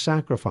context of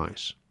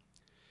sacrifice.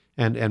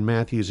 And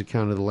Matthew's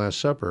account of the Last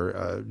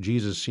Supper,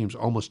 Jesus seems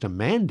almost to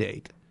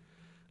mandate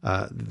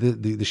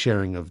the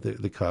sharing of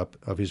the cup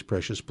of his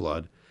precious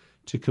blood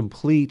to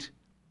complete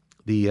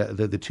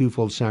the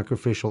twofold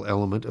sacrificial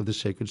element of the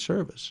sacred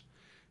service.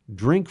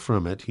 Drink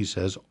from it, he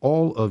says,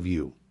 all of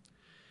you.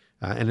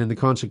 And in the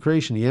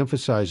consecration, he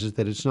emphasizes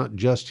that it's not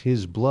just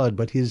his blood,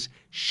 but his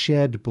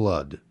shed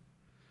blood,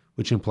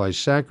 which implies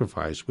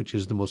sacrifice, which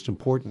is the most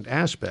important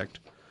aspect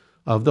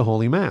of the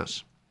Holy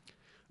Mass.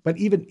 But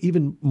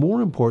even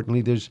more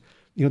importantly, there's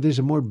there's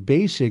a more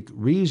basic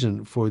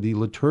reason for the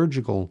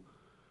liturgical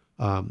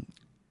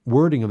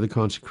wording of the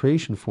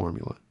consecration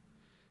formula,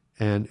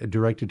 and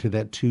directed to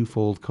that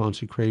twofold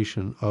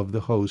consecration of the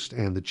host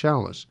and the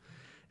chalice.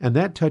 And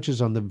that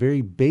touches on the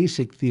very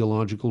basic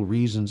theological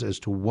reasons as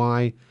to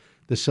why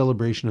the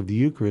celebration of the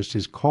Eucharist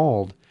is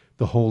called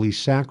the holy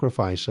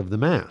sacrifice of the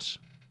Mass.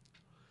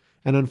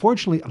 And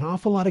unfortunately, an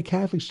awful lot of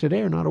Catholics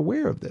today are not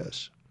aware of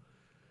this.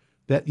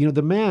 That,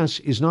 the Mass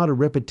is not a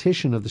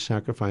repetition of the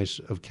sacrifice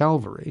of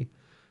Calvary,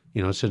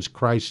 since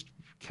Christ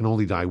can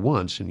only die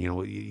once and,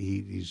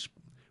 he's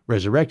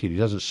resurrected. He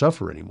doesn't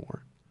suffer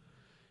anymore.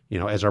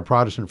 As our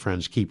Protestant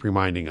friends keep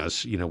reminding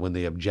us, when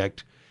they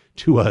object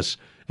to us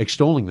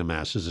extolling the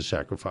Mass as a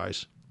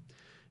sacrifice.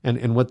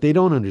 And what they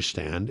don't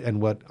understand,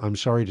 and what I'm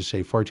sorry to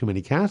say far too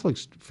many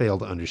Catholics fail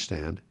to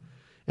understand,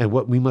 and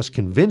what we must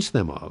convince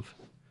them of,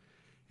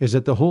 is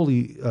that the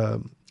Holy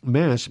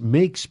Mass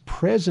makes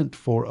present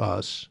for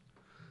us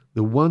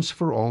the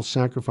once-for-all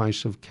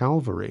sacrifice of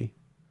Calvary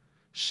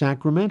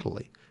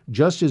sacramentally,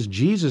 just as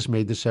Jesus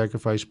made the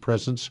sacrifice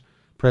present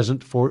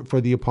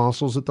for the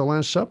apostles at the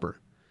Last Supper.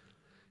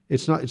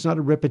 It's not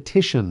a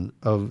repetition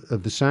of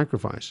the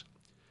sacrifice.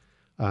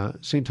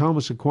 St.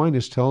 Thomas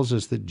Aquinas tells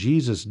us that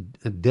Jesus'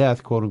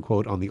 death, quote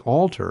unquote, on the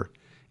altar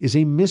is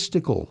a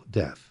mystical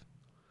death.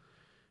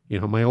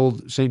 My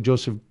old St.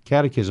 Joseph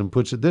Catechism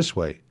puts it this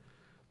way: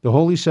 the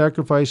holy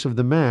sacrifice of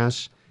the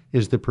Mass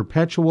is the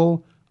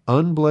perpetual,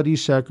 unbloody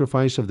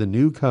sacrifice of the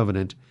new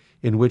covenant,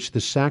 in which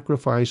the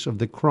sacrifice of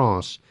the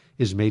cross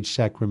is made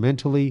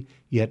sacramentally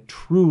yet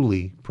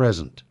truly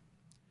present.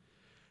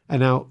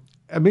 And now,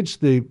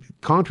 amidst the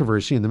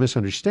controversy and the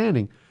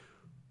misunderstanding,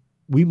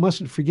 we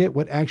mustn't forget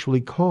what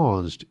actually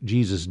caused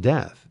Jesus'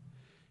 death.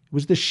 It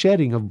was the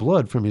shedding of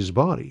blood from his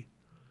body,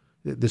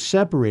 the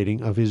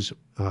separating of his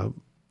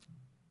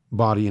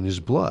body and his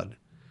blood.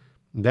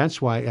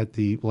 That's why at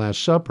the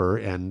Last Supper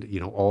and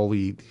all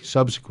the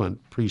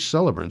subsequent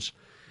priest-celebrants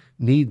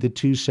need the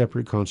two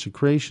separate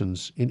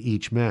consecrations in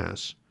each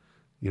Mass,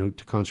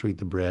 to consecrate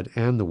the bread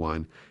and the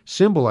wine,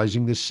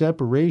 symbolizing the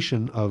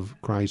separation of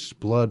Christ's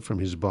blood from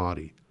his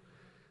body.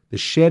 The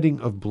shedding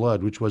of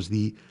blood, which was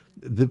the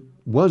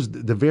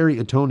very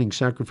atoning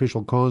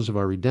sacrificial cause of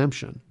our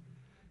redemption,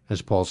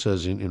 as Paul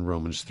says in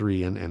Romans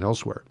 3 and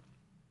elsewhere.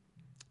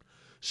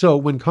 So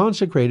when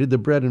consecrated, the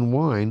bread and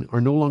wine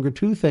are no longer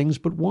two things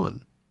but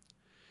one.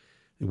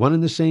 One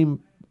and the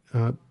same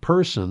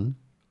person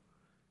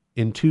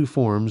in two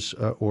forms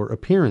or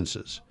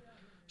appearances.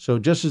 So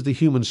just as the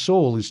human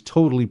soul is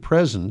totally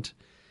present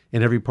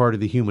in every part of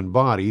the human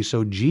body,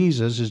 so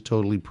Jesus is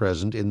totally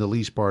present in the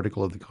least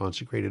particle of the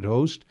consecrated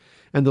host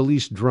and the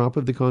least drop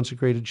of the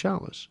consecrated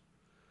chalice.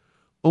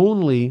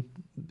 Only,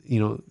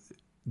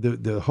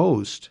 the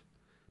host,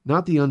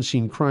 not the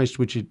unseen Christ,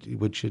 which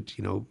it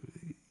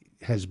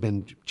has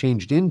been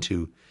changed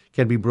into,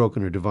 can be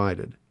broken or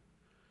divided.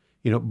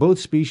 Both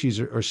species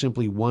are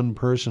simply one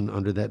person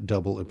under that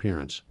double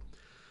appearance.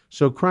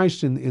 So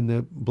Christ in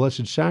the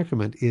Blessed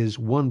Sacrament is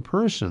one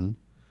person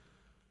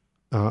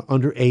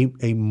under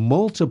a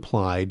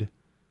multiplied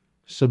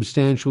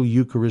substantial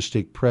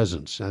Eucharistic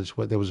presence.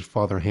 That was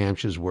Father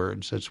Hampsh's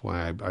words. That's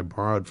why I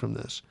borrowed from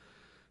this.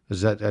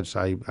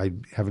 I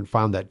haven't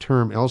found that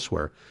term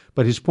elsewhere.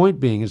 But his point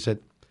being is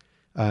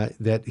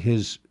that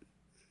his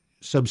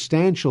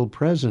substantial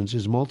presence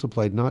is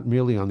multiplied not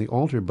merely on the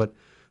altar, but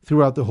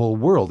throughout the whole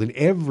world, in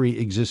every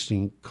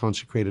existing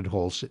consecrated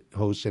host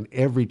and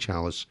every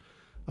chalice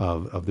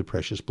of the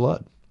precious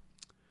blood,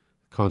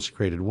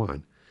 consecrated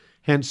wine.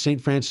 Hence, St.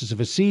 Francis of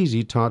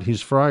Assisi taught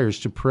his friars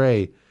to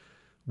pray,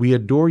 "We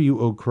adore you,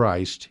 O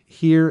Christ,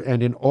 here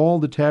and in all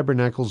the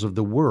tabernacles of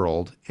the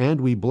world, and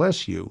we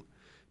bless you,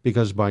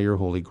 because by your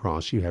holy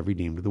cross you have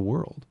redeemed the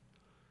world."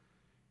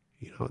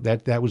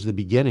 That was the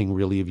beginning,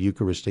 really, of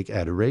Eucharistic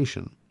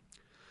adoration.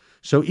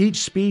 So each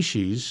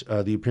species,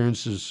 the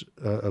appearances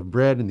of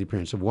bread and the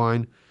appearance of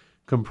wine,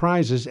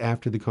 comprises,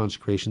 after the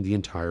consecration, the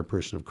entire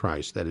person of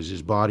Christ. That is,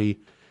 his body,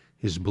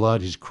 his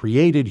blood, his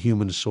created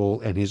human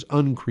soul, and his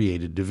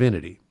uncreated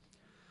divinity.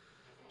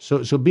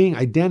 So being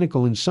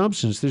identical in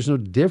substance, there's no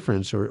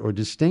difference or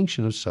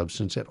distinction of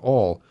substance at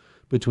all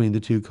between the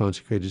two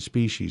consecrated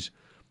species.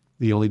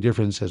 The only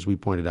difference, as we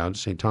pointed out,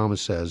 St.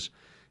 Thomas says,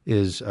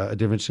 is a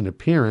difference in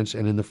appearance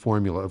and in the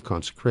formula of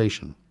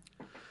consecration.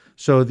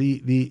 So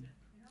the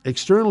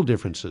external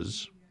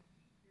differences,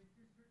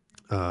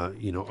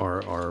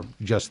 are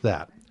just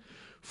that.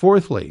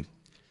 Fourthly,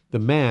 the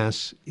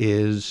Mass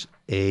is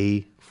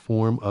a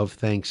form of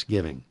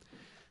thanksgiving.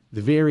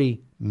 The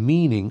very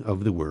meaning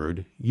of the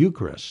word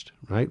Eucharist,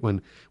 right?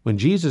 When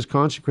Jesus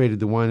consecrated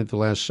the wine at the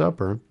Last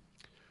Supper,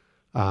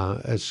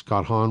 as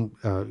Scott Hahn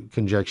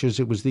conjectures,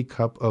 it was the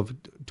cup of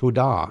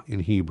Todah in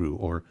Hebrew,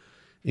 or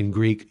in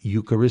Greek,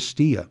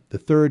 Eucharistia, the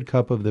third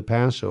cup of the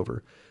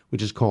Passover,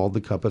 which is called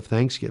the cup of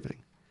thanksgiving.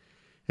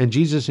 And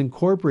Jesus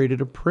incorporated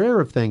a prayer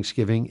of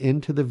thanksgiving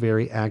into the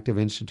very act of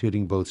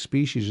instituting both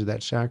species of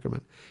that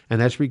sacrament.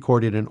 And that's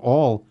recorded in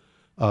all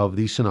of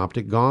the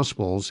synoptic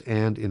Gospels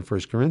and in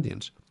 1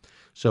 Corinthians.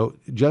 So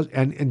just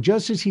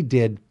as he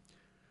did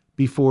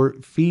before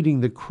feeding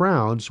the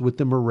crowds with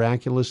the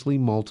miraculously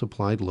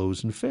multiplied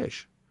loaves and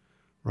fish,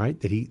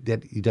 right? That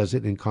he does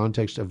it in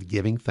context of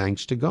giving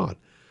thanks to God.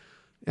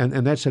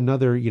 And that's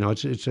another,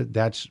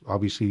 that's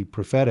obviously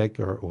prophetic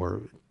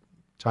or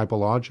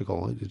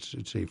typological.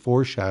 It's a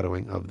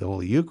foreshadowing of the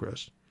Holy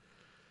Eucharist.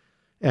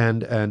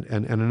 And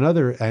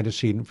another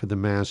antecedent for the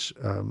Mass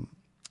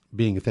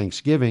being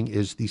Thanksgiving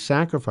is the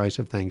sacrifice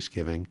of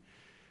thanksgiving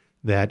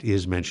that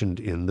is mentioned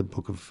in the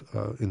book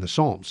of in the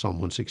Psalms, Psalm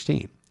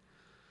 116.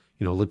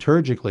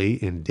 Liturgically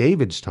in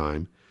David's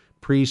time,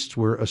 priests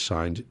were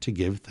assigned to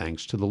give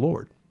thanks to the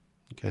Lord.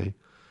 Okay,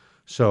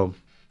 so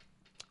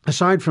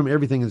aside from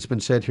everything that's been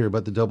said here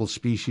about the double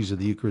species of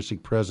the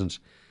Eucharistic presence,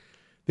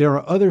 there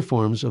are other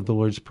forms of the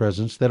Lord's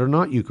presence that are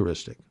not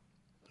Eucharistic.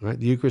 Right?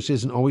 The Eucharist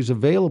isn't always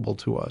available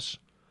to us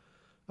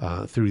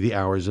through the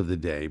hours of the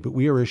day, but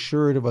we are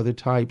assured of other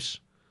types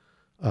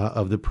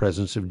of the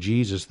presence of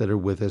Jesus that are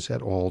with us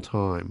at all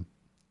time.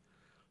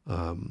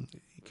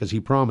 Because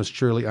he promised,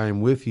 surely I am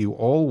with you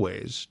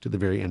always to the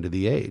very end of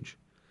the age.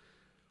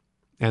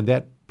 And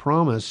that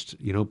promised,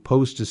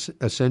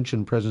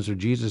 post-ascension presence of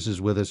Jesus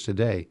is with us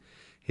today.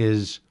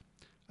 His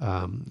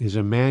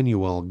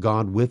Emmanuel,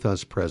 God with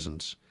us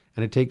presence.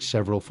 And it takes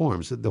several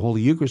forms. The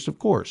Holy Eucharist, of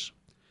course.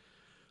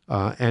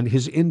 And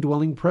his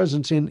indwelling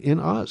presence in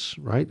us,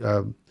 right?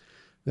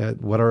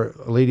 That what Our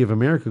Lady of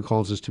America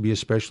calls us to be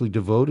especially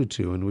devoted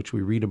to, and which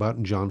we read about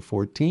in John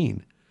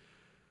 14,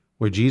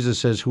 where Jesus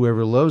says,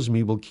 whoever loves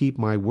me will keep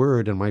my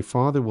word, and my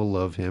Father will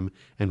love him,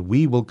 and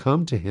we will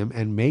come to him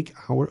and make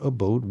our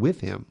abode with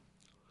him.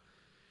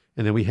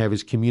 And then we have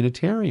his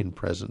communitarian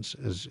presence,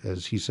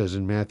 as he says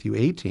in Matthew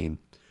 18,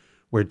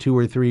 where 2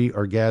 or 3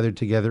 are gathered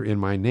together in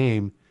my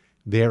name,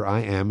 there I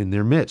am in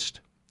their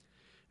midst.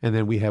 And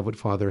then we have what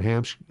Father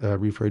Hamps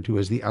referred to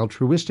as the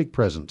altruistic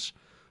presence,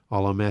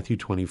 all on Matthew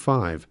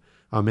 25.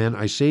 Amen,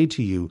 I say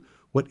to you,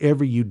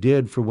 whatever you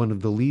did for one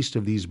of the least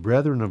of these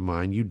brethren of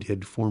mine, you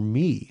did for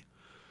me.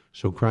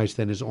 So Christ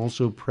then is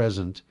also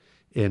present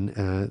in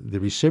the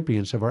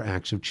recipients of our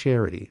acts of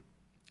charity.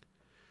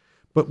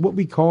 But what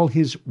we call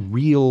his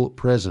real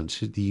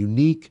presence, the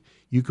unique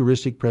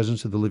Eucharistic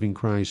presence of the living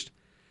Christ,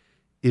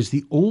 is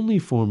the only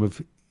form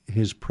of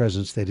his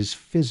presence that is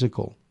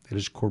physical, that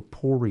is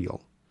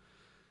corporeal.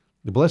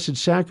 The Blessed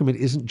Sacrament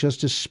isn't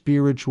just a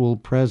spiritual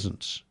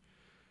presence.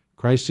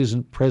 Christ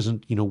isn't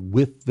present,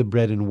 with the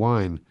bread and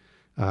wine,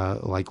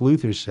 like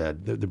Luther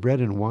said. The bread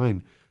and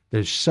wine,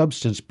 their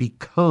substance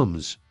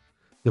becomes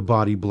the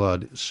body,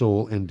 blood,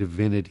 soul, and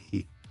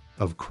divinity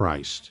of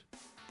Christ.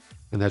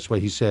 And that's why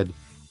he said,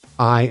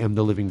 I am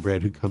the living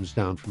bread who comes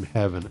down from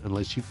heaven.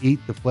 Unless you eat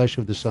the flesh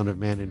of the Son of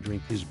Man and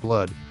drink his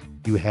blood,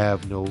 you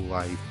have no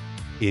life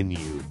in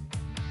you.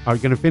 We're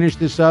going to finish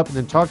this up and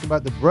then talk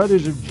about the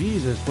Brothers of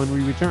Jesus when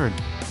we return.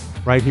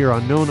 Right here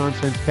on No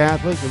Nonsense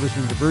Catholic. You're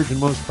listening to Virgin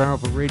Most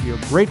Powerful Radio.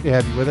 Great to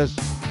have you with us.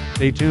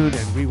 Stay tuned,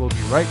 and we will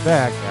be right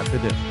back after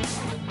this.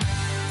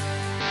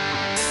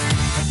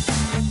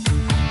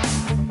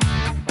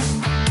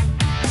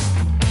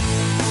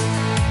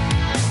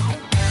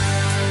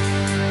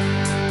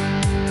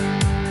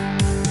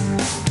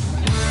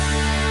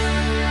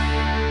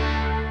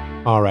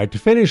 All right, to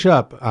finish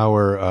up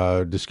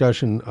our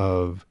discussion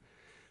of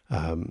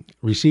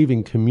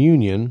receiving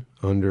communion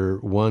under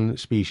one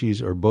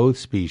species or both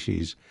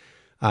species,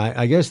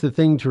 I guess the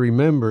thing to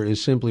remember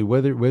is simply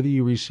whether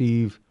you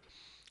receive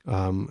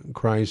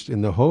Christ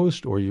in the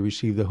host or you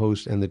receive the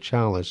host and the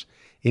chalice.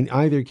 In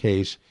either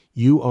case,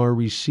 you are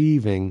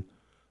receiving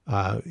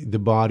the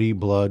body,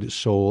 blood,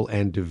 soul,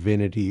 and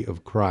divinity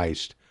of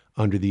Christ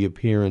under the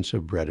appearance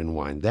of bread and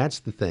wine. That's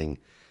the thing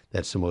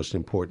that's the most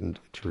important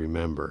to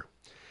remember.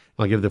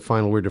 I'll give the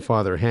final word to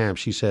Father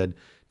Hamps. She said,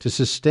 to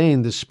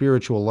sustain the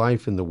spiritual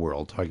life in the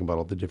world, talking about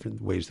all the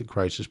different ways that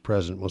Christ is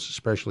present, most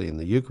especially in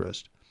the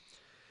Eucharist.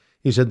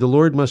 He said, the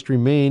Lord must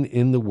remain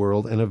in the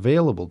world and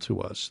available to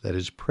us, that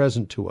is,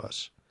 present to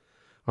us.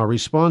 Our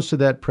response to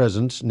that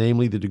presence,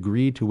 namely the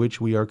degree to which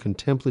we are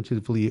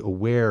contemplatively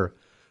aware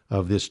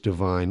of this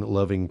divine,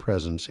 loving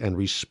presence and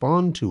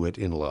respond to it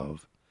in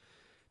love,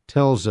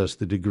 tells us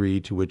the degree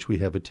to which we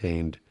have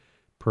attained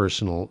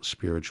personal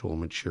spiritual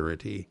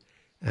maturity.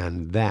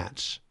 And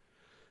that's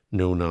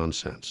no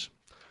nonsense.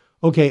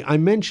 Okay, I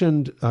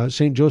mentioned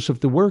St. Joseph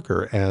the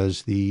Worker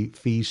as the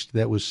feast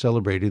that was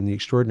celebrated in the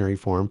extraordinary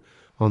form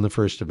on the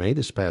 1st of May,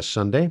 this past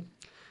Sunday.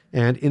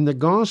 And in the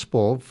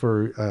Gospel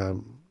for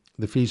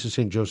the feast of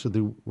St. Joseph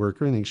the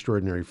Worker in the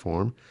extraordinary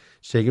form,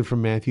 it's taken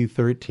from Matthew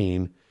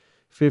 13,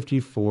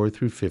 54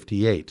 through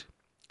 58.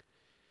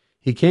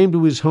 He came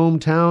to his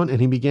hometown and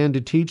he began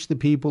to teach the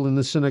people in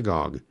the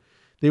synagogue.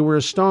 They were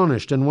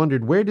astonished and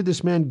wondered, where did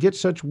this man get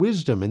such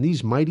wisdom and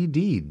these mighty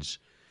deeds?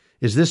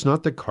 Is this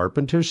not the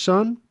carpenter's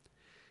son?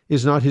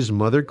 Is not his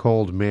mother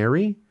called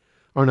Mary?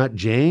 Are not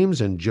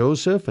James and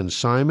Joseph and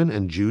Simon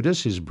and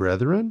Judas his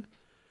brethren?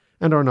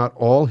 And are not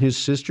all his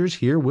sisters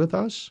here with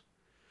us?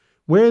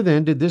 Where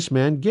then did this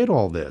man get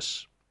all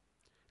this?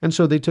 And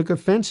so they took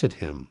offense at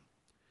him.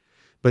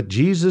 But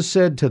Jesus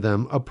said to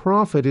them, a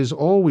prophet is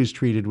always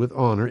treated with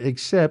honor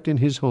except in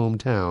his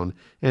hometown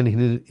and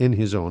in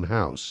his own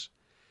house.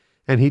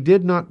 And he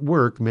did not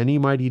work many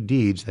mighty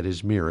deeds, that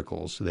is,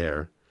 miracles,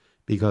 there,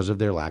 because of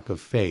their lack of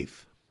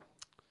faith.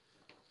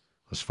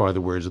 As far as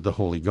the words of the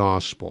Holy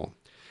Gospel.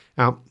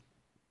 Now,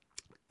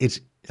 it's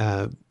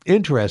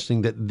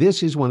interesting that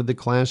this is one of the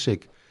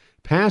classic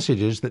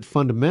passages that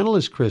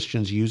fundamentalist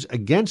Christians use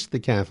against the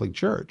Catholic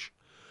Church.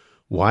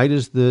 Why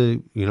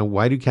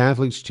do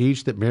Catholics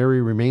teach that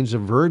Mary remains a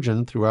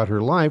virgin throughout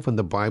her life when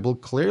the Bible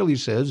clearly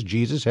says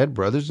Jesus had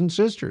brothers and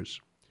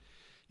sisters?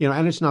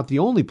 And it's not the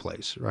only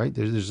place, right?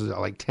 There's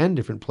like 10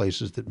 different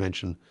places that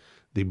mention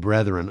the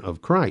brethren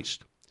of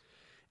Christ.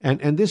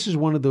 And this is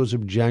one of those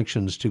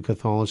objections to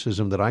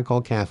Catholicism that I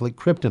call Catholic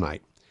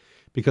kryptonite,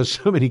 because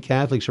so many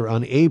Catholics are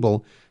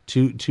unable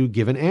to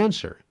give an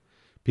answer.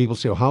 People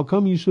say, well, how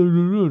come you said,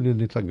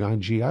 and it's like, oh,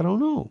 gee, I don't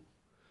know.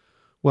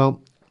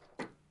 Well,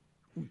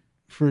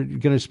 we're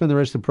going to spend the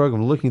rest of the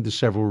program looking at the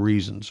several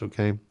reasons,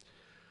 okay?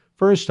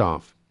 First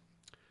off,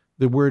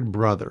 the word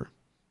brother.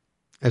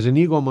 As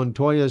Inigo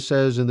Montoya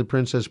says in The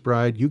Princess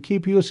Bride, you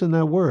keep using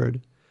that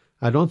word.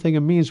 I don't think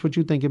it means what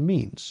you think it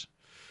means.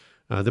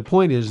 The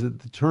point is that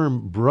the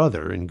term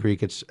brother, in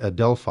Greek it's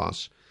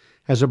adelphos,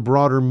 has a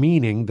broader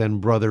meaning than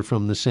brother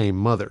from the same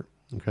mother.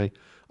 Okay,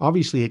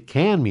 obviously it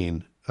can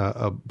mean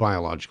a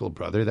biological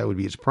brother. That would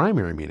be its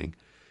primary meaning.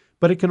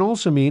 But it can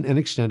also mean an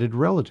extended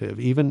relative,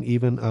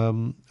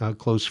 even a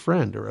close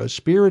friend or a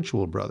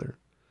spiritual brother.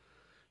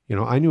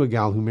 I knew a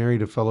gal who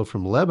married a fellow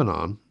from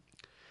Lebanon,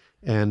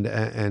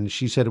 and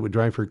she said it would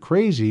drive her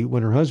crazy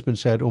when her husband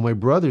said, oh, my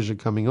brothers are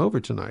coming over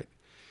tonight.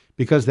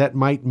 Because that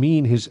might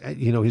mean his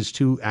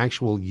two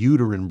actual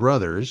uterine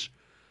brothers,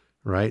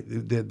 right,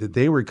 that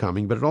they were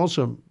coming. But it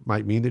also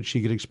might mean that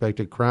she could expect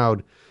a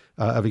crowd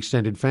of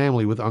extended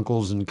family with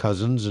uncles and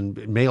cousins,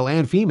 and male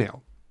and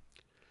female.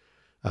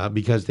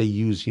 Because they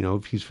use,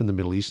 if he's from the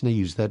Middle East, and they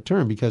use that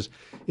term. Because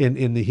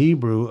in the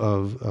Hebrew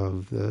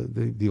of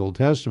the Old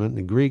Testament, in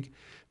the Greek,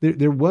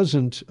 there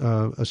wasn't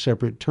a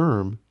separate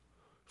term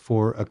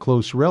for a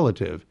close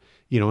relative,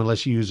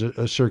 unless you use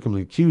a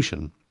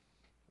circumlocution,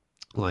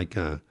 like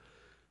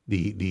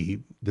the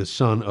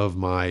son of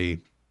my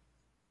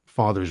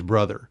father's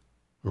brother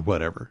or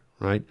whatever,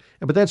 right?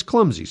 But that's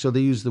clumsy, so they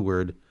use the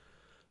word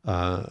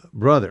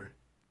brother.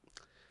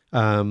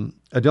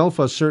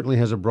 Adelphos certainly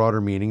has a broader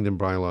meaning than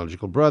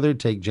biological brother.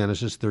 Take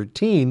Genesis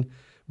 13,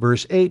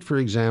 verse 8, for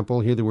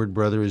example. Here the word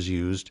brother is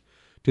used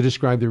to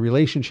describe the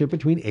relationship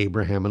between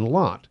Abraham and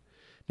Lot.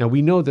 Now,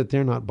 we know that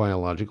they're not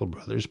biological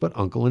brothers, but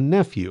uncle and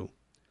nephew.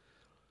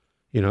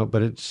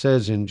 But it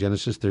says in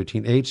Genesis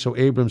 13:8, so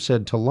Abram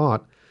said to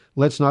Lot,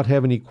 let's not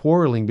have any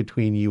quarreling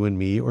between you and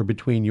me, or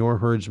between your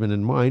herdsmen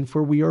and mine,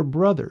 for we are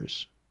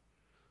brothers.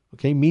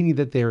 Okay, meaning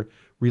that they're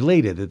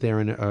related, that they're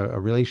in a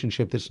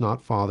relationship that's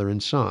not father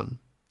and son,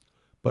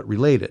 but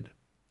related.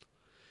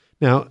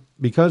 Now,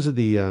 because of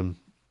the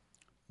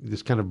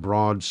this kind of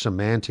broad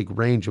semantic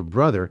range of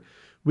brother,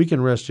 we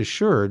can rest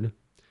assured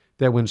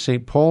that when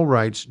St. Paul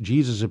writes,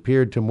 Jesus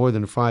appeared to more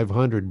than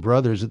 500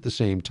 brothers at the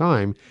same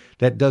time,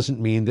 that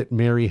doesn't mean that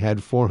Mary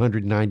had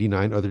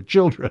 499 other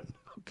children,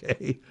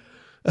 okay?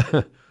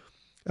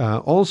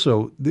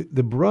 Also,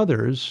 the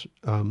brothers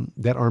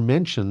that are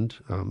mentioned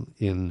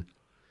in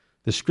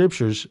the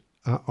Scriptures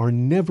are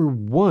never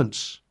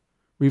once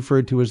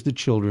referred to as the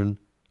children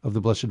of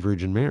the Blessed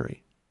Virgin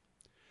Mary.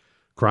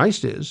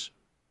 Christ is,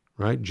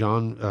 right?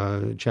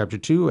 John chapter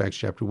 2, Acts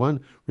chapter 1,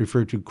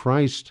 referred to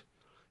Christ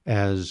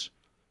as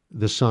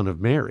the Son of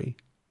Mary,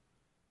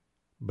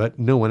 but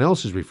no one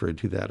else is referred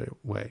to that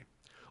way.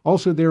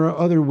 Also, there are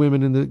other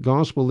women in the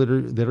Gospel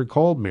that are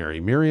called Mary.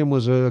 Miriam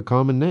was a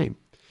common name.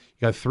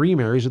 You got 3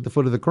 Marys at the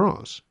foot of the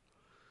cross.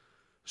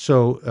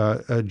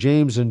 So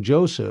James and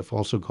Joseph,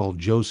 also called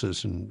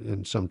Joseph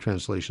in some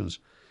translations,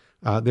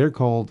 they're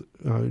called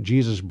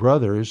Jesus'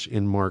 brothers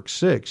in Mark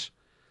 6,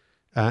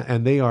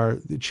 and they are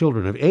the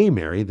children of a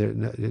Mary.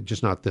 They're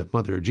just not the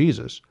mother of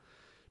Jesus,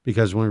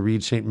 because when we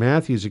read St.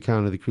 Matthew's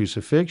account of the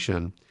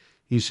crucifixion,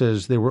 he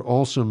says there were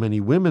also many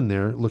women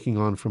there looking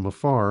on from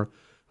afar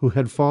who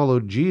had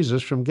followed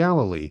Jesus from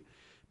Galilee,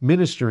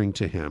 ministering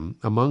to him,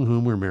 among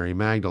whom were Mary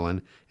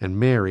Magdalene and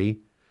Mary,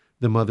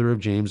 the mother of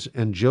James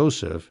and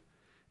Joseph,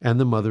 and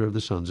the mother of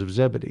the sons of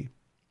Zebedee.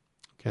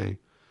 Okay,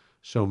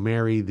 so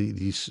Mary,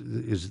 this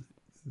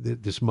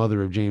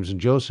mother of James and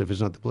Joseph,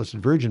 is not the Blessed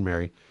Virgin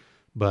Mary,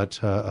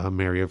 but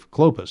Mary of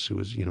Clopas, who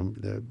was,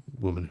 the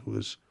woman who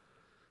was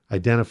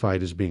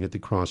identified as being at the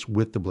cross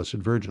with the Blessed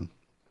Virgin.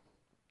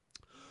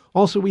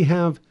 Also, we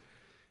have,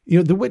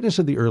 the witness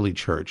of the early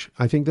church.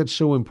 I think that's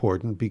so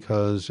important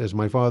because, as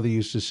my father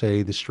used to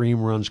say, the stream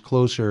runs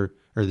clearer,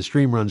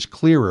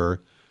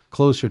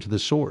 closer to the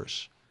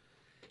source.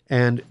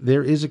 And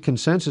there is a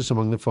consensus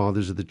among the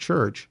fathers of the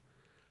church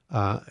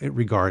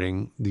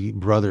regarding the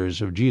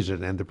brothers of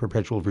Jesus and the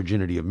perpetual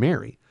virginity of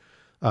Mary.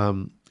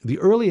 The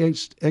early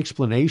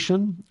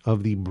explanation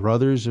of the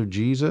brothers of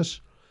Jesus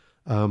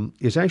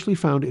is actually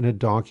found in a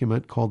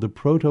document called the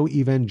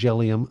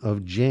Proto-Evangelium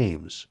of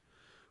James,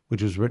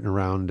 which was written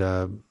around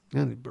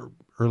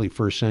early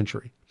first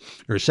century,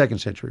 or second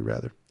century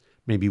rather,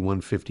 maybe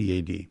 150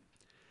 AD.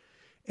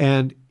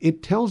 And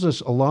it tells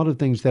us a lot of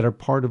things that are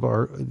part of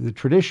the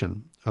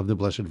tradition of the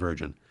Blessed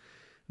Virgin,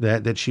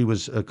 that she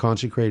was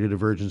consecrated a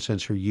virgin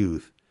since her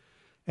youth,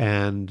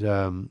 and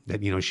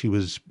that she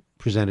was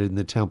presented in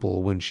the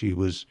temple when she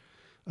was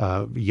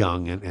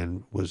young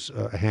and was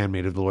a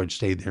handmaid of the Lord,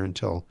 stayed there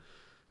until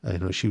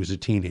she was a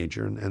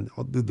teenager, and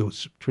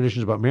those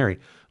traditions about Mary,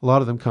 a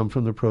lot of them come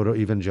from the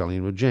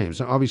Proto-Evangelium of James.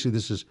 Now, obviously,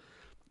 this is,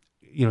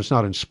 it's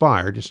not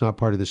inspired, it's not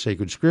part of the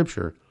sacred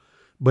scripture,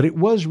 but it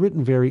was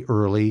written very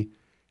early,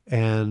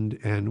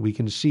 and we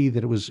can see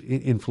that it was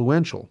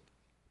influential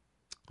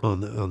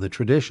on the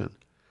tradition,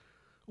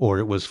 or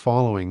it was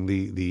following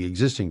the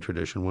existing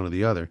tradition, one or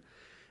the other.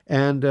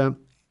 And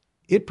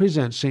it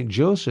presents St.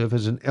 Joseph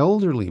as an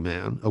elderly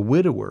man, a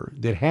widower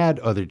that had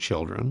other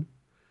children,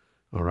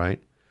 all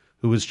right,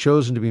 who was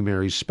chosen to be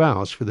Mary's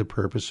spouse for the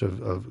purpose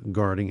of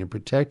guarding and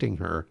protecting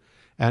her,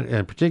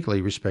 and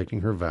particularly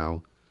respecting her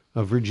vow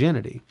of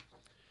virginity.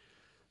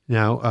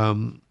 Now,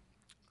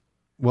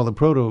 while the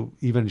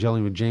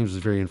Proto-Evangelium of James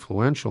was very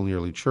influential in the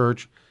early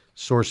church,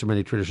 source of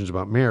many traditions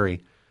about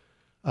Mary,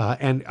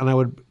 and I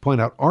would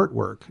point out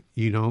artwork.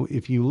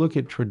 If you look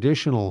at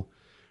traditional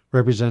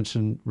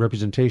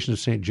representation of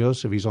St.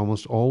 Joseph, he's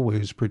almost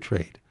always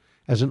portrayed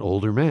as an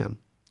older man.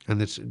 And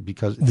it's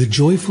because... The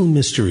Joyful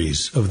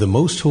Mysteries of the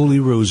Most Holy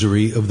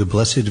Rosary of the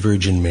Blessed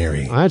Virgin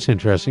Mary. That's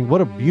interesting.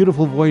 What a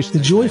beautiful voice. The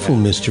Joyful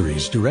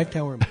Mysteries, direct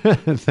our...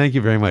 Thank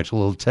you very much. A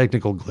little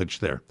technical glitch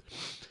there.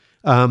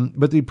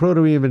 But the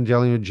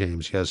Proto-Evangelium of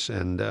James, yes.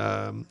 And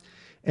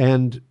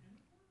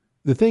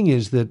the thing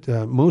is that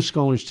most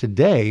scholars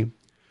today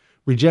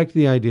reject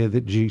the idea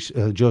that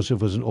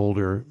Joseph was an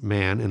older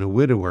man and a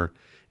widower,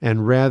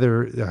 and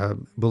rather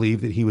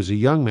believe that he was a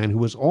young man who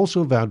was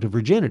also vowed to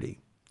virginity.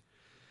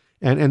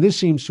 And this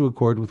seems to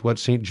accord with what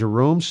St.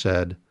 Jerome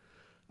said.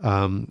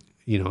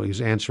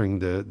 He's answering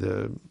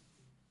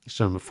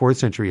some 4th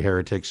century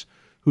heretics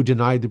who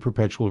denied the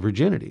perpetual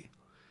virginity.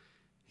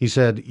 He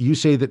said, "You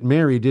say that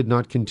Mary did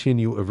not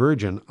continue a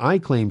virgin. I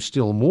claim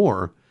still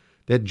more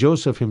that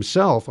Joseph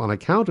himself, on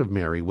account of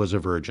Mary, was a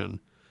virgin,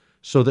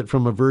 so that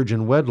from a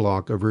virgin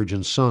wedlock a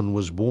virgin son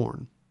was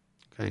born."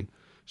 Okay,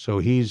 so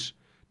he's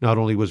not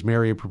only was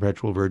Mary a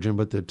perpetual virgin,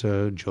 but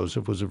that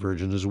Joseph was a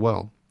virgin as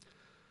well.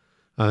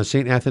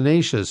 St.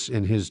 Athanasius,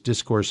 in his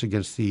discourse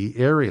against the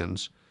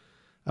Arians,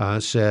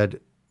 said,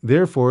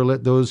 "Therefore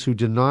let those who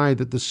deny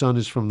that the Son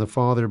is from the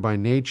Father by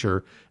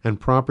nature and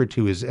proper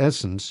to his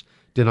essence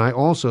deny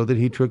also that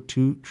he took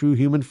true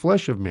human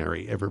flesh of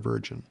Mary, ever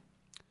virgin."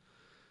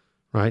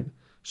 Right?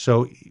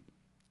 So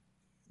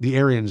the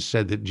Arians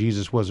said that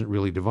Jesus wasn't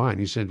really divine.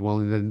 He said, well,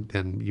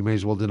 then you may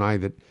as well deny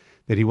that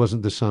he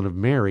wasn't the son of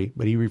Mary,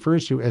 but he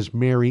refers to as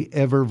Mary,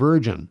 ever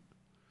virgin,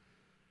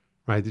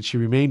 right? That she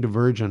remained a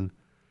virgin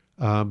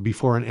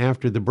before and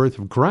after the birth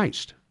of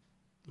Christ,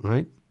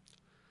 right?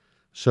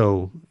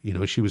 So,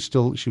 she was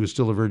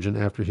still a virgin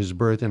after his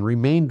birth and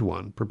remained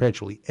one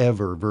perpetually,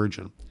 ever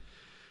virgin.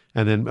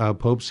 And then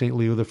Pope St.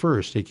 Leo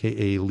I,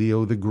 a.k.a.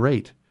 Leo the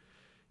Great,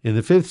 in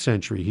the 5th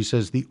century, he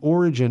says, "The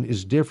origin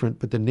is different,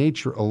 but the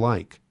nature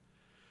alike.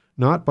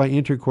 Not by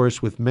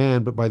intercourse with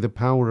man, but by the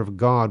power of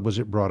God was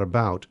it brought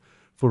about.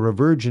 For a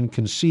virgin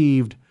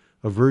conceived,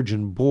 a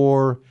virgin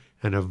bore,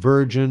 and a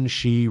virgin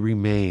she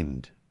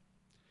remained."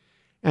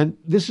 And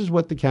this is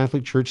what the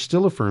Catholic Church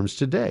still affirms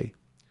today,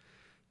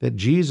 that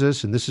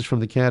Jesus, and this is from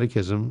the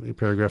Catechism,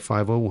 paragraph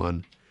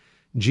 501,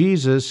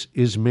 Jesus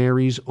is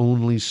Mary's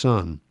only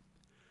son,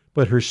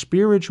 but her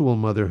spiritual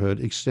motherhood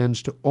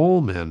extends to all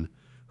men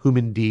whom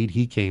indeed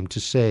he came to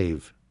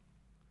save.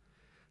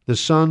 The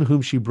Son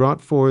whom she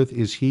brought forth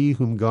is he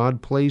whom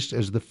God placed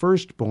as the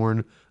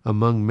firstborn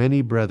among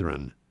many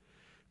brethren,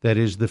 that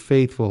is, the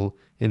faithful,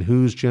 in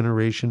whose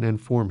generation and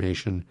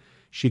formation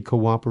she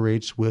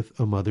cooperates with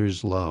a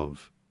mother's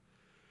love.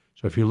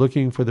 So if you're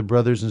looking for the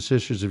brothers and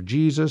sisters of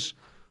Jesus,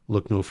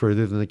 look no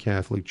further than the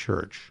Catholic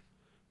Church.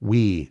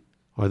 We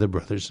are the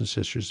brothers and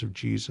sisters of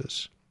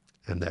Jesus,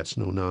 and that's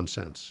no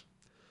nonsense.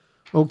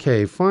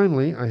 Okay,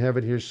 finally, I have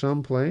it here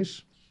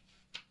someplace.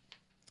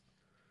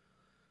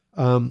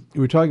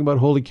 We're talking about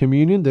Holy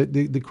Communion.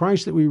 The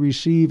Christ that we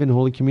receive in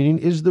Holy Communion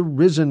is the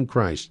risen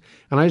Christ.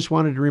 And I just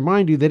wanted to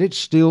remind you that it's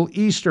still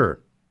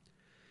Easter,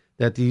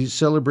 that the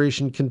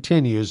celebration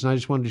continues. And I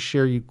just wanted to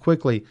share you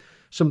quickly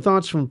some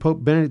thoughts from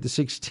Pope Benedict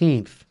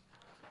XVI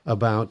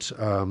about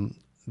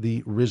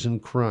the risen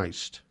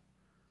Christ.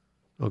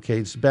 Okay,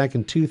 it's back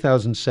in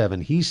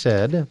 2007. He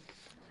said,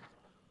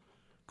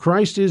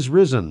 "Christ is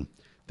risen.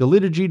 The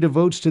liturgy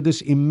devotes to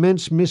this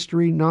immense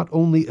mystery not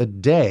only a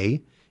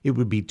day, it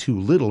would be too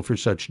little for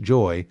such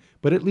joy,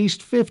 but at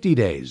least 50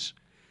 days.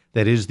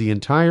 That is the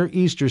entire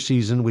Easter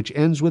season, which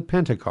ends with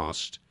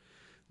Pentecost.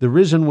 The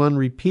risen one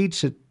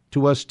repeats it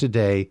to us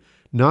today,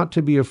 not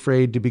to be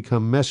afraid to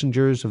become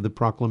messengers of the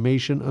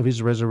proclamation of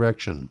his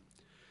resurrection.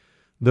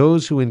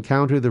 Those who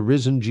encounter the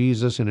risen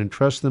Jesus and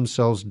entrust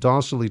themselves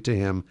docilely to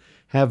him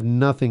have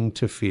nothing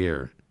to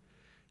fear.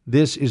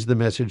 This is the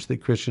message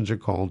that Christians are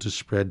called to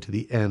spread to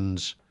the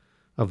ends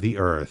of the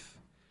earth.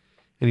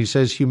 And he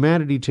says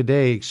humanity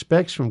today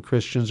expects from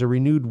Christians a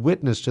renewed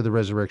witness to the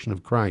resurrection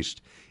of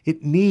Christ.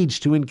 It needs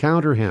to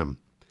encounter him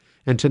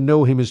and to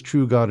know him as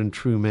true God and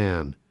true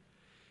man.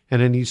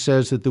 And then he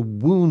says that the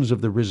wounds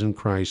of the risen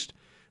Christ,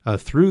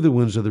 through the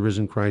wounds of the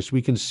risen Christ,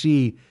 we can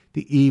see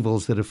the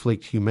evils that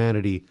afflict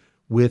humanity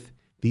with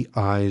the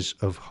eyes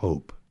of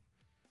hope.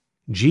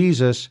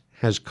 Jesus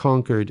has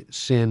conquered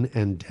sin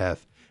and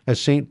death. As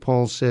St.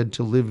 Paul said,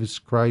 to live is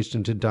Christ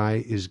and to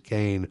die is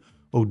gain.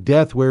 O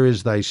death, where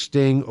is thy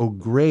sting? O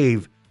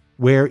grave,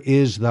 where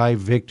is thy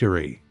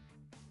victory?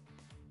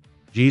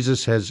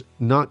 Jesus has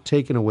not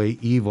taken away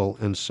evil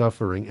and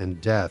suffering and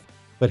death,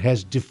 but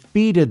has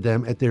defeated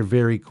them at their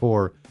very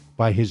core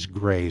by his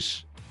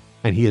grace.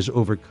 And he has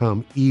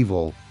overcome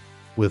evil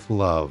with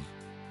love,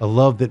 a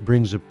love that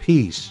brings a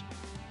peace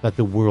that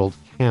the world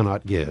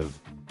cannot give.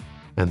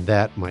 And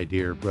that, my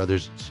dear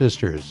brothers and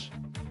sisters,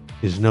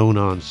 is no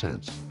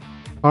nonsense.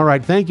 All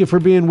right, thank you for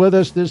being with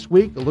us this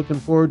week. Looking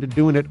forward to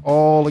doing it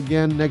all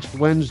again next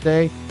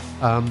Wednesday.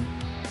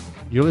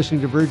 You're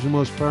listening to Virgin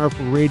Most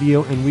Powerful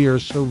Radio, and we are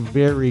so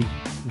very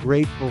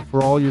grateful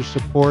for all your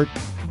support,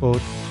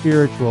 both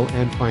spiritual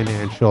and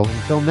financial.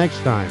 Until next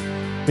time,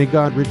 may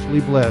God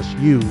richly bless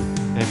you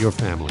and your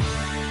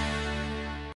family.